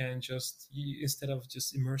you can just instead of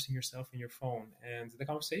just immersing yourself in your phone, and the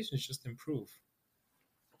conversations just improve.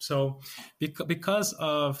 So, because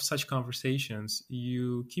of such conversations,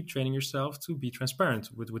 you keep training yourself to be transparent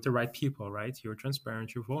with the right people, right? You're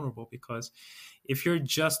transparent, you're vulnerable, because if you're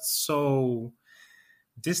just so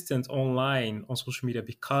distant online on social media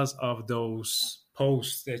because of those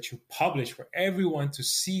posts that you publish for everyone to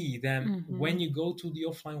see, then Mm-hmm. when you go to the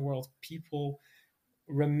offline world, people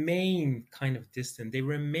remain kind of distant. They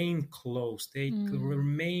remain close. They Mm-hmm.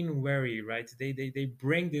 remain wary, right? They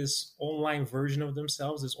bring this online version of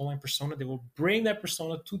themselves, this online persona. They will bring that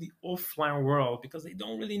persona to the offline world because they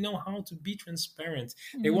don't really know how to be transparent.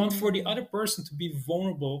 They want for the other person to be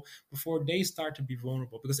vulnerable before they start to be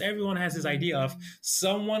vulnerable, because everyone has this idea of Mm-hmm.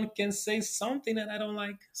 someone can say something that I don't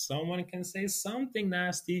like, someone can say something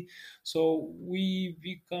nasty. So we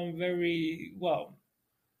become very, well,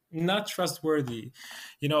 not trustworthy.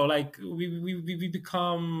 Like we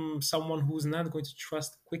become someone who's not going to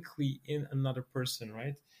trust quickly in another person,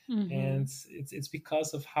 right? Mm-hmm. And it's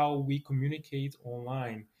because of how we communicate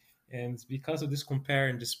online, and because of this compare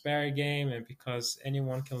and despair game, and because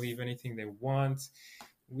anyone can leave anything they want,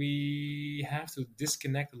 we have to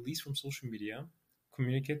disconnect, at least from social media,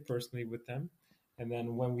 communicate personally with them, and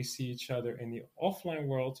then when we see each other in the offline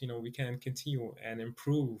world, we can continue and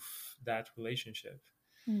improve that relationship.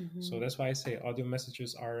 So Mm-hmm. that's why I say audio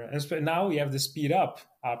messages are. And now we have the speed up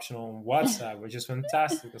option on WhatsApp, which is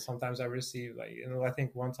fantastic. Because sometimes I receive, like, I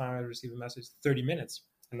think one time I received a message 30 minutes,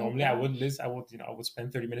 and Oh normally I would gosh. listen. I would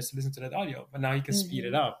spend 30 minutes to listen to that audio, but now you can speed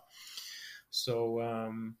it Mm-hmm. up. So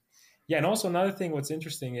yeah, and also another thing, what's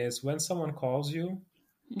interesting is when someone calls you,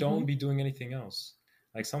 Mm-hmm. don't be doing anything else.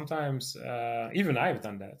 Like, sometimes even I've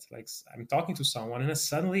done that. Like, I'm talking to someone and then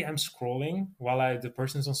suddenly I'm scrolling while the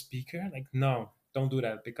person's on speaker. Like, no, Don't do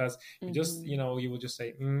that, because you just, Mm-hmm. you will just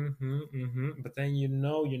say, but then, you're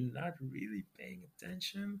not really paying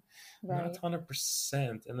attention, not Right.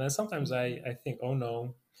 100%. And then sometimes Mm-hmm. I think, oh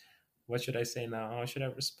no, what should I say now? How should I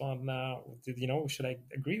respond now? Should I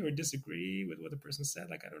agree or disagree with what the person said?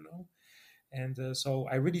 Like, I don't know. And so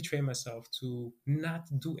I really train myself to not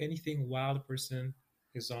do anything while the person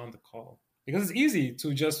is on the call, because it's easy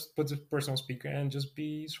to just put the person on speaker and just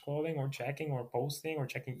be scrolling or checking or posting or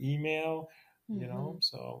checking email, Mm-hmm.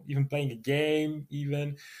 so even playing a game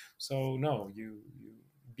even. So no, you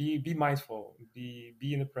be mindful, be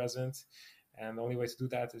in the present. And the only way to do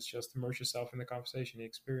that is just immerse yourself in the conversation, the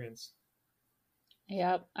experience.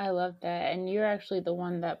 Yep, I love that. And you're actually the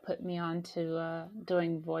one that put me on to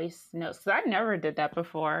doing voice notes, because I never did that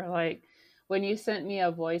before. Like when you sent me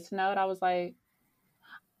a voice note, I was like,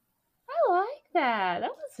 I like that.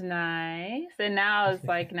 That was nice. And now it's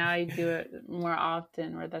like now I do it more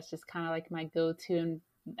often, where that's just kind of like my go-to. And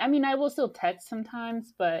I mean, I will still text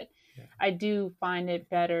sometimes, but Yeah. I do find it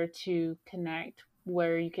better to connect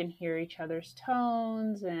where you can hear each other's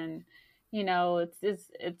tones, and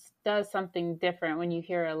it's does something different when you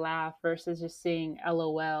hear a laugh versus just seeing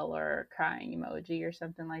LOL or a crying emoji or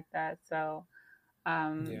something like that. So,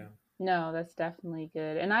 um Yeah. no, that's definitely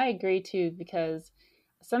good. And I agree too, because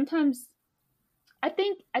sometimes I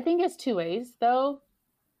think it's two ways though.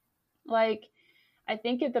 Like I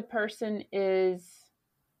think if the person is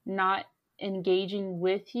not engaging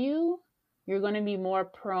with you, you're going to be more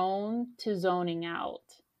prone to zoning out.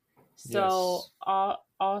 So, Yes.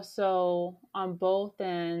 also on both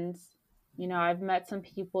ends, I've met some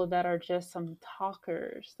people that are just some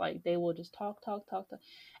talkers. Like they will just talk, talk, talk, talk.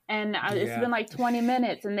 And it's Yeah. been like 20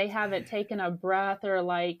 minutes and they haven't taken a breath or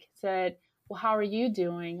like said, well, how are you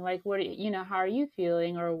doing? Like, how are you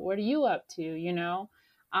feeling? Or what are you up to? So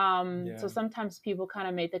Yeah. sometimes people kind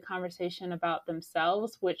of make the conversation about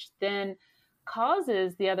themselves, which then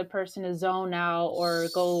causes the other person to zone out or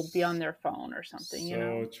go be on their phone or something.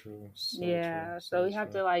 So true. So true. Yeah, so So we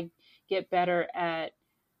have true. to like get better at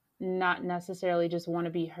not necessarily just want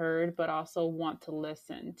to be heard, but also want to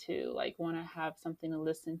listen to, like want to have something to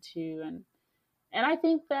listen to. And I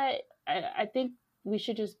think that I think we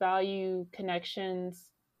should just value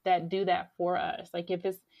connections that do that for us. Like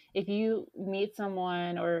if you meet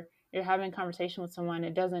someone or you're having a conversation with someone,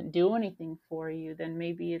 it doesn't do anything for you, then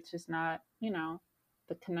maybe it's just not,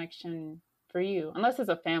 the connection for you, unless it's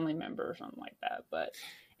a family member or something like that. But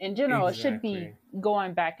in general, it should be Exactly.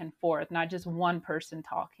 going back and forth, not just one person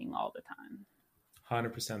talking all the time.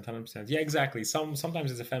 100%, 100%. Yeah, exactly.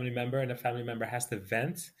 Sometimes it's a family member, and a family member has to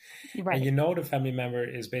vent, and Right. the family member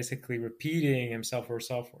is basically repeating himself or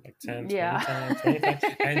herself for like 10, 20 Yeah. times, 20 times,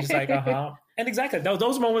 and just like, and exactly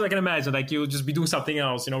those moments I can imagine, like you'll just be doing something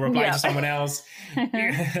else, replying Yeah. to someone else.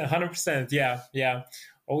 100%. Yeah, yeah.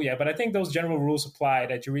 Oh yeah, but I think those general rules apply,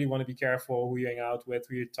 that you really want to be careful who you hang out with,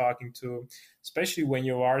 who you're talking to, especially when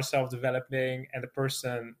you are self-developing and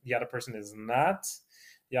the other person is not,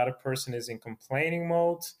 the other person is in complaining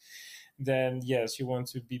mode. Then yes, you want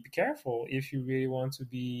to be careful if you really want to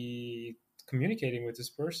be communicating with this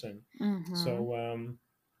person. Hmm. So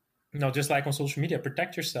just like on social media,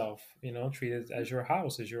 protect yourself, treat it as your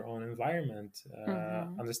house, as your own environment.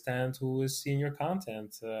 Hmm. Understand who is seeing your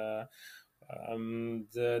content, the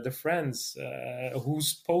friends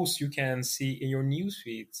whose posts you can see in your news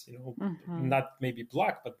feeds. Hmm. Not maybe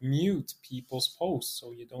block, but mute people's posts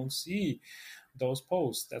so you don't see those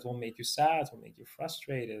posts that will make you sad, will make you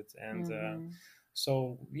frustrated. And Hmm.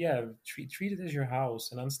 so yeah, treat it as your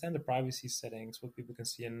house, and understand the privacy settings, what people can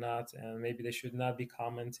see and not, and maybe they should not be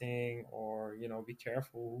commenting, or be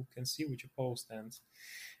careful who can see what you post. And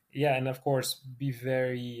yeah, and of course be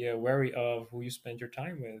very wary of who you spend your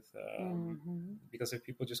time with, Hmm. because if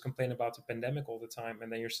people just complain about the pandemic all the time,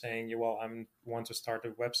 and then you're saying, yeah, well, I want to start a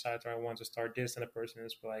website, or I want to start this, and a person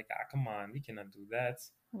is like, come on, we cannot do that.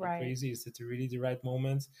 How Right. crazy is it? Really the right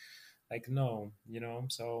moment? Like, no,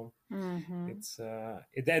 so Hmm. it's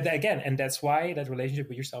again, and that's why that relationship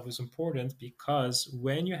with yourself is important, because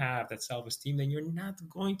when you have that self-esteem, then you're not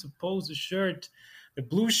going to post the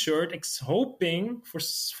blue shirt, hoping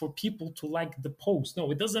for people to like the post. No,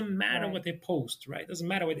 it doesn't matter Right. what they post, right? It doesn't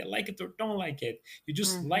matter whether they like it or don't like it. You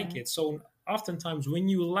just like Hmm. it. So oftentimes when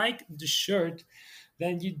you like the shirt,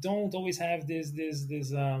 then you don't always have this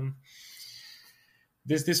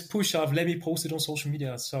push of, let me post it on social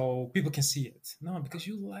media so people can see it. No, because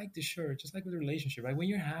you like the shirt, just like with a relationship, right? When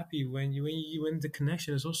you're happy, when the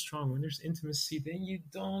connection is so strong, when there's intimacy, then you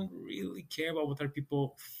don't really care about what other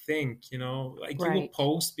people think. Like, you will Right.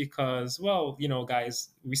 post because, well, guys,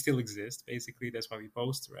 we still exist. Basically, that's why we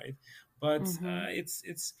post, right? But Hmm.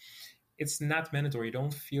 it's it's not mandatory. You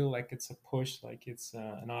don't feel like it's a push, like it's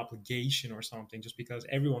an obligation or something. Just because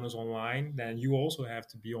everyone is online, then you also have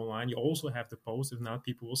to be online. You also have to post. If not,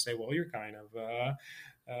 people will say, "Well, you're kind of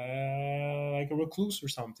like a recluse or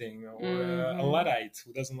something, or a Luddite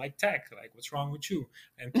who doesn't like tech. Like, what's wrong with you?"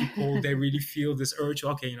 And people they really feel this urge.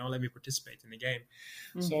 Okay, let me participate in the game.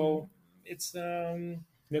 So it's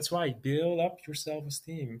that's why build up your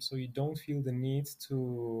self-esteem so you don't feel the need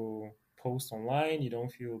to post online. You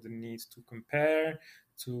don't feel the need to compare,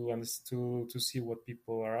 to see what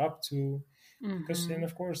people are up to. Because then,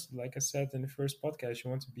 of course, like I said in the first podcast,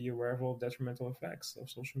 you want to be aware of all detrimental effects of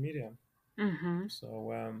social media.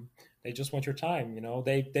 So they just want your time.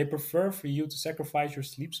 They prefer for you to sacrifice your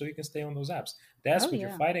sleep so you can stay on those apps. That's what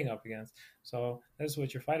you're fighting up against. So that's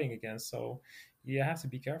what you're fighting against. So you have to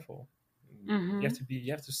be careful.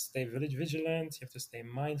 You have to stay vigilant. You have to stay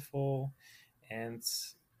mindful, and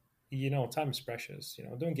time is precious.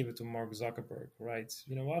 Don't give it to Mark Zuckerberg, right?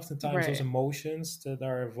 Oftentimes those emotions that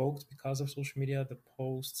are evoked because of social media, the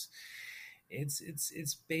posts,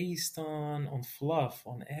 it's based on fluff,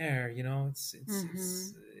 on air. It's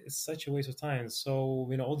such a waste of time. So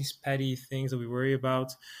all these petty things that we worry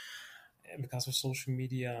about, and because of social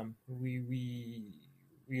media, we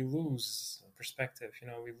lose perspective.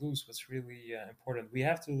 We lose what's really important. We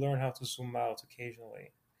have to learn how to zoom out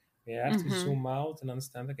occasionally. We have to zoom out and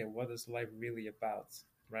understand, okay, what is life really about,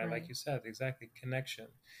 right? Like you said, exactly, connection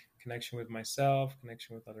with myself,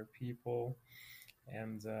 connection with other people,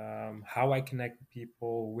 and how I connect with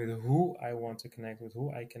people, with who I want to connect, with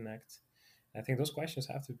who I connect. I think those questions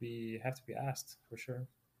have to be asked for sure.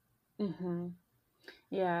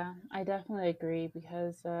 Yeah, I definitely agree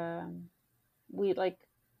because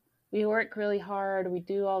we work really hard. We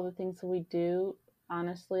do all the things that we do.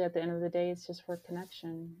 Honestly, at the end of the day, it's just for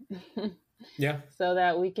connection. Yeah. So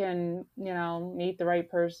that we can, meet the right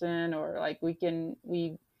person, or like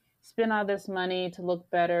we spend all this money to look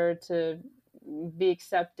better, to be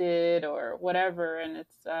accepted or whatever. And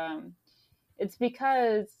it's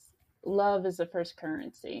because love is the first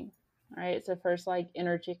currency, right? It's the first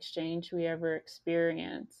energy exchange we ever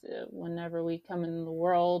experience. Whenever we come in the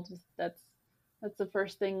world, that's the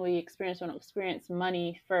first thing we experience. We don't experience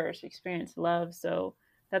money first, we experience love. So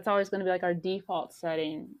that's always going to be our default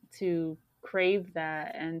setting, to crave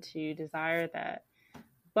that and to desire that.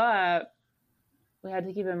 But we have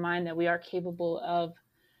to keep in mind that we are capable of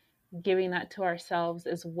giving that to ourselves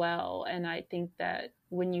as well. And I think that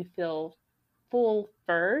when you feel full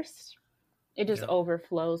first, it just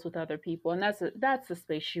overflows with other people, and that's the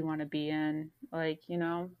space you want to be in.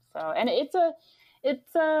 So, and it's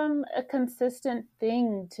a consistent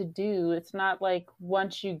thing to do. It's not like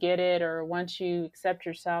once you get it or once you accept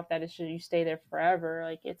yourself that you stay there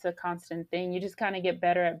forever. It's a constant thing. You just kind of get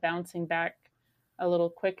better at bouncing back a little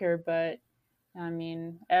quicker. But I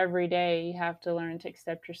mean, every day you have to learn to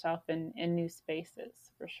accept yourself in new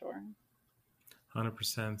spaces, for sure.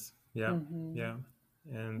 100%. Yeah. Yeah.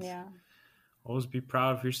 And always be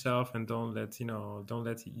proud of yourself, and don't let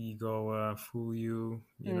the ego fool you.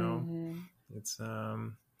 It's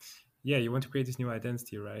you want to create this new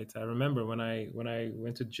identity, right? I remember when I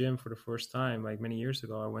went to gym for the first time, many years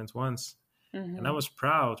ago. I went once, and I was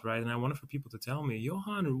proud, right? And I wanted for people to tell me,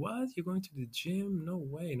 "Johan, what? You're going to the gym? No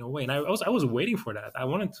way, no way!" And I was waiting for that. I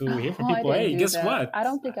wanted to hear from people, "Hey, guess what?" I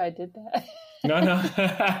don't think I did that. No.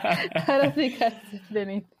 I don't think I did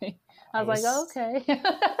anything. I was like, oh, okay.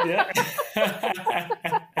 Yeah.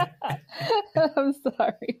 I'm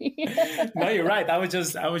sorry. No, you're right. I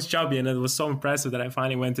was chubby, and it was so impressive that I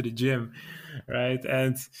finally went to the gym, right?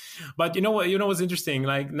 But you know what's interesting?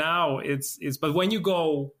 Now but when you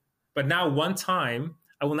go, but now one time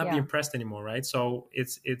I will not be impressed anymore, right? So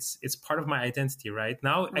it's part of my identity, right?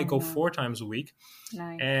 Now I go 4 times a week,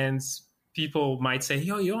 and people might say,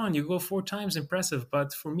 "Yo, Johan, you go 4 times, impressive."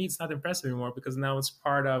 But for me, it's not impressive anymore, because now it's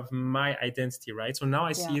part of my identity, right? So now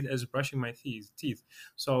I see it as brushing my teeth.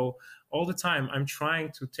 So all the time, I'm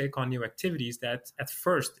trying to take on new activities that at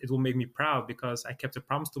first it will make me proud, because I kept a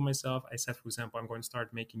promise to myself. I said, for example, I'm going to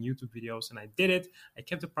start making YouTube videos, and I did it. I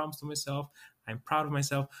kept a promise to myself. I'm proud of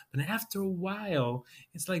myself. But after a while,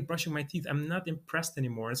 it's like brushing my teeth. I'm not impressed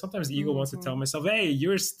anymore. And sometimes the ego wants to tell myself, "Hey,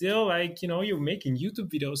 you're still you're making YouTube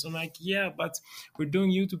videos." I'm like, yeah, but we're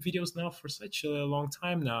doing YouTube videos now for such a long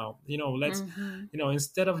time now. Let's,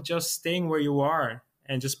 instead of just staying where you are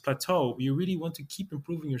and just plateau, you really want to keep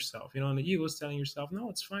improving yourself. And the ego is telling yourself, "No,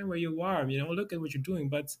 it's fine where you are. Look at what you're doing."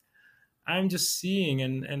 But I'm just seeing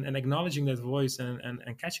and acknowledging that voice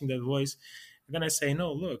and catching that voice. And then I say,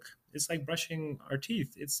 "No, look, it's like brushing our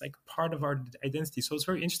teeth. It's like part of our identity." So it's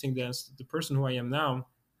very interesting that the person who I am now,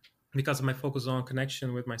 because of my focus on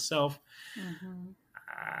connection with myself. Mm-hmm.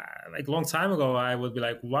 Like a long time ago, I would be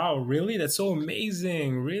like, wow, really? That's so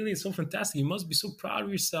amazing. Really, it's so fantastic. You must be so proud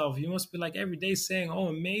of yourself. You must be like every day saying, oh,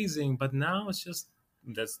 amazing. But now it's just,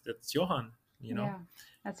 that's Johan, you know? Yeah,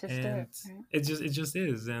 that's just And it, right? it just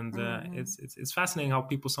is. And it's fascinating how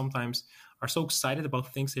people sometimes are so excited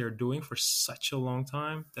about things they are doing for such a long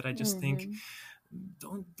time that I just think, Mm-hmm.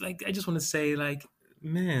 don't, like, I just want to say, like,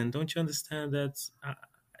 man, don't you understand that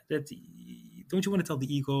that don't you want to tell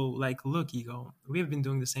the ego, like, look, ego, we have been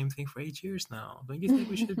doing the same thing for 8 years now. Don't you think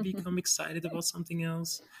we should become excited about something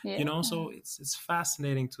else? Yeah. So it's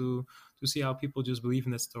fascinating to see how people just believe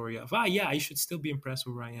in that story of, yeah, I should still be impressed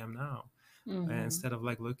with where I am now, Mm-hmm. instead of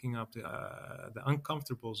like looking up the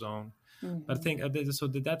uncomfortable zone. But I Mm-hmm. think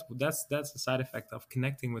that's the side effect of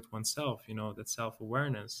connecting with oneself. That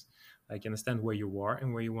self-awareness. Like, you understand where you are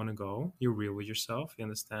and where you want to go. You're real with yourself. You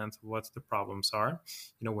understand what the problems are.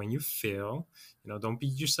 When you fail, don't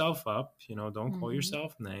beat yourself up. Don't call Mm-hmm.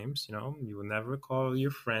 yourself names. You will never call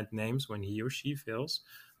your friend names when he or she fails.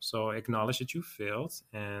 So acknowledge that you failed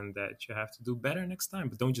and that you have to do better next time.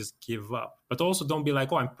 But don't just give up. But also don't be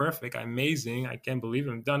like, oh, I'm perfect, I'm amazing, I can't believe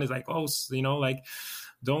I'm done. It's like, oh, like,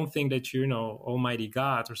 don't think that you're, Almighty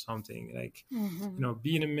God or something. Like, Mm-hmm.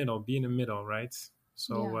 be in the middle, right?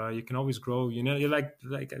 So Yeah. you can always grow. You're like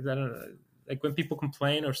I don't know, like when people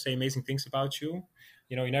complain or say amazing things about you,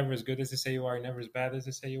 you're never as good as they say you are. You're never as bad as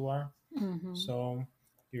they say you are. Mm-hmm. So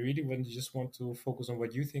you really just want to focus on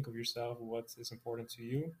what you think of yourself, what is important to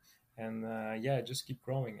you, and just keep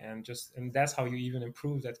growing, and that's how you even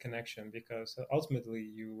improve that connection, because ultimately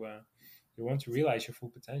you want to realize your full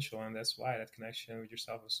potential, and that's why that connection with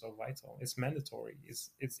yourself is so vital. It's mandatory. It's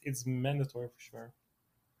mandatory for sure.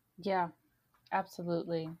 Yeah,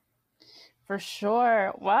 absolutely. For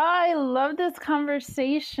sure. Wow, I love this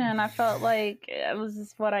conversation. I felt like it was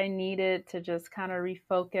just what I needed to just kind of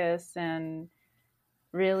refocus and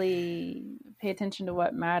really pay attention to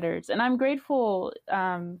what matters. And I'm grateful,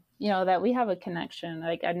 that we have a connection.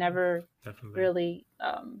 Like, I never Definitely. really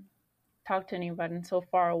talked to anybody so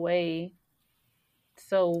far away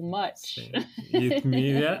so much.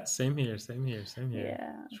 Yeah, same here.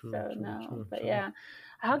 Yeah. True, So true, no, true, but true. yeah.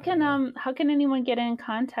 How can anyone get in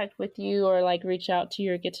contact with you or like reach out to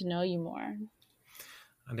you or get to know you more?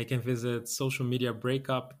 And they can visit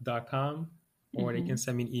socialmediabreakup.com, or they Mm-hmm. can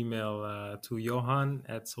send me an email to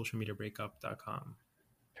johan@socialmediabreakup.com.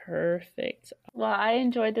 Perfect. Well, I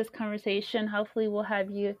enjoyed this conversation. Hopefully, we'll have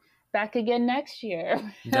you back again next year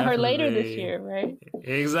or later this Definitely. year, right?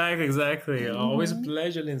 Exactly. Always a Mm-hmm.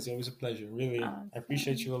 pleasure, Lindsay. Always a pleasure. Really. I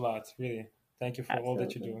appreciate Awesome. you a lot. Really. Thank you for all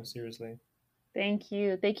that you're Absolutely. doing. Seriously. Thank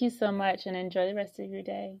you. Thank you so much and enjoy the rest of your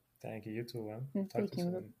day. Thank you. You too, man. Talk to Thank you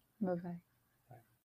you. soon. Bye bye.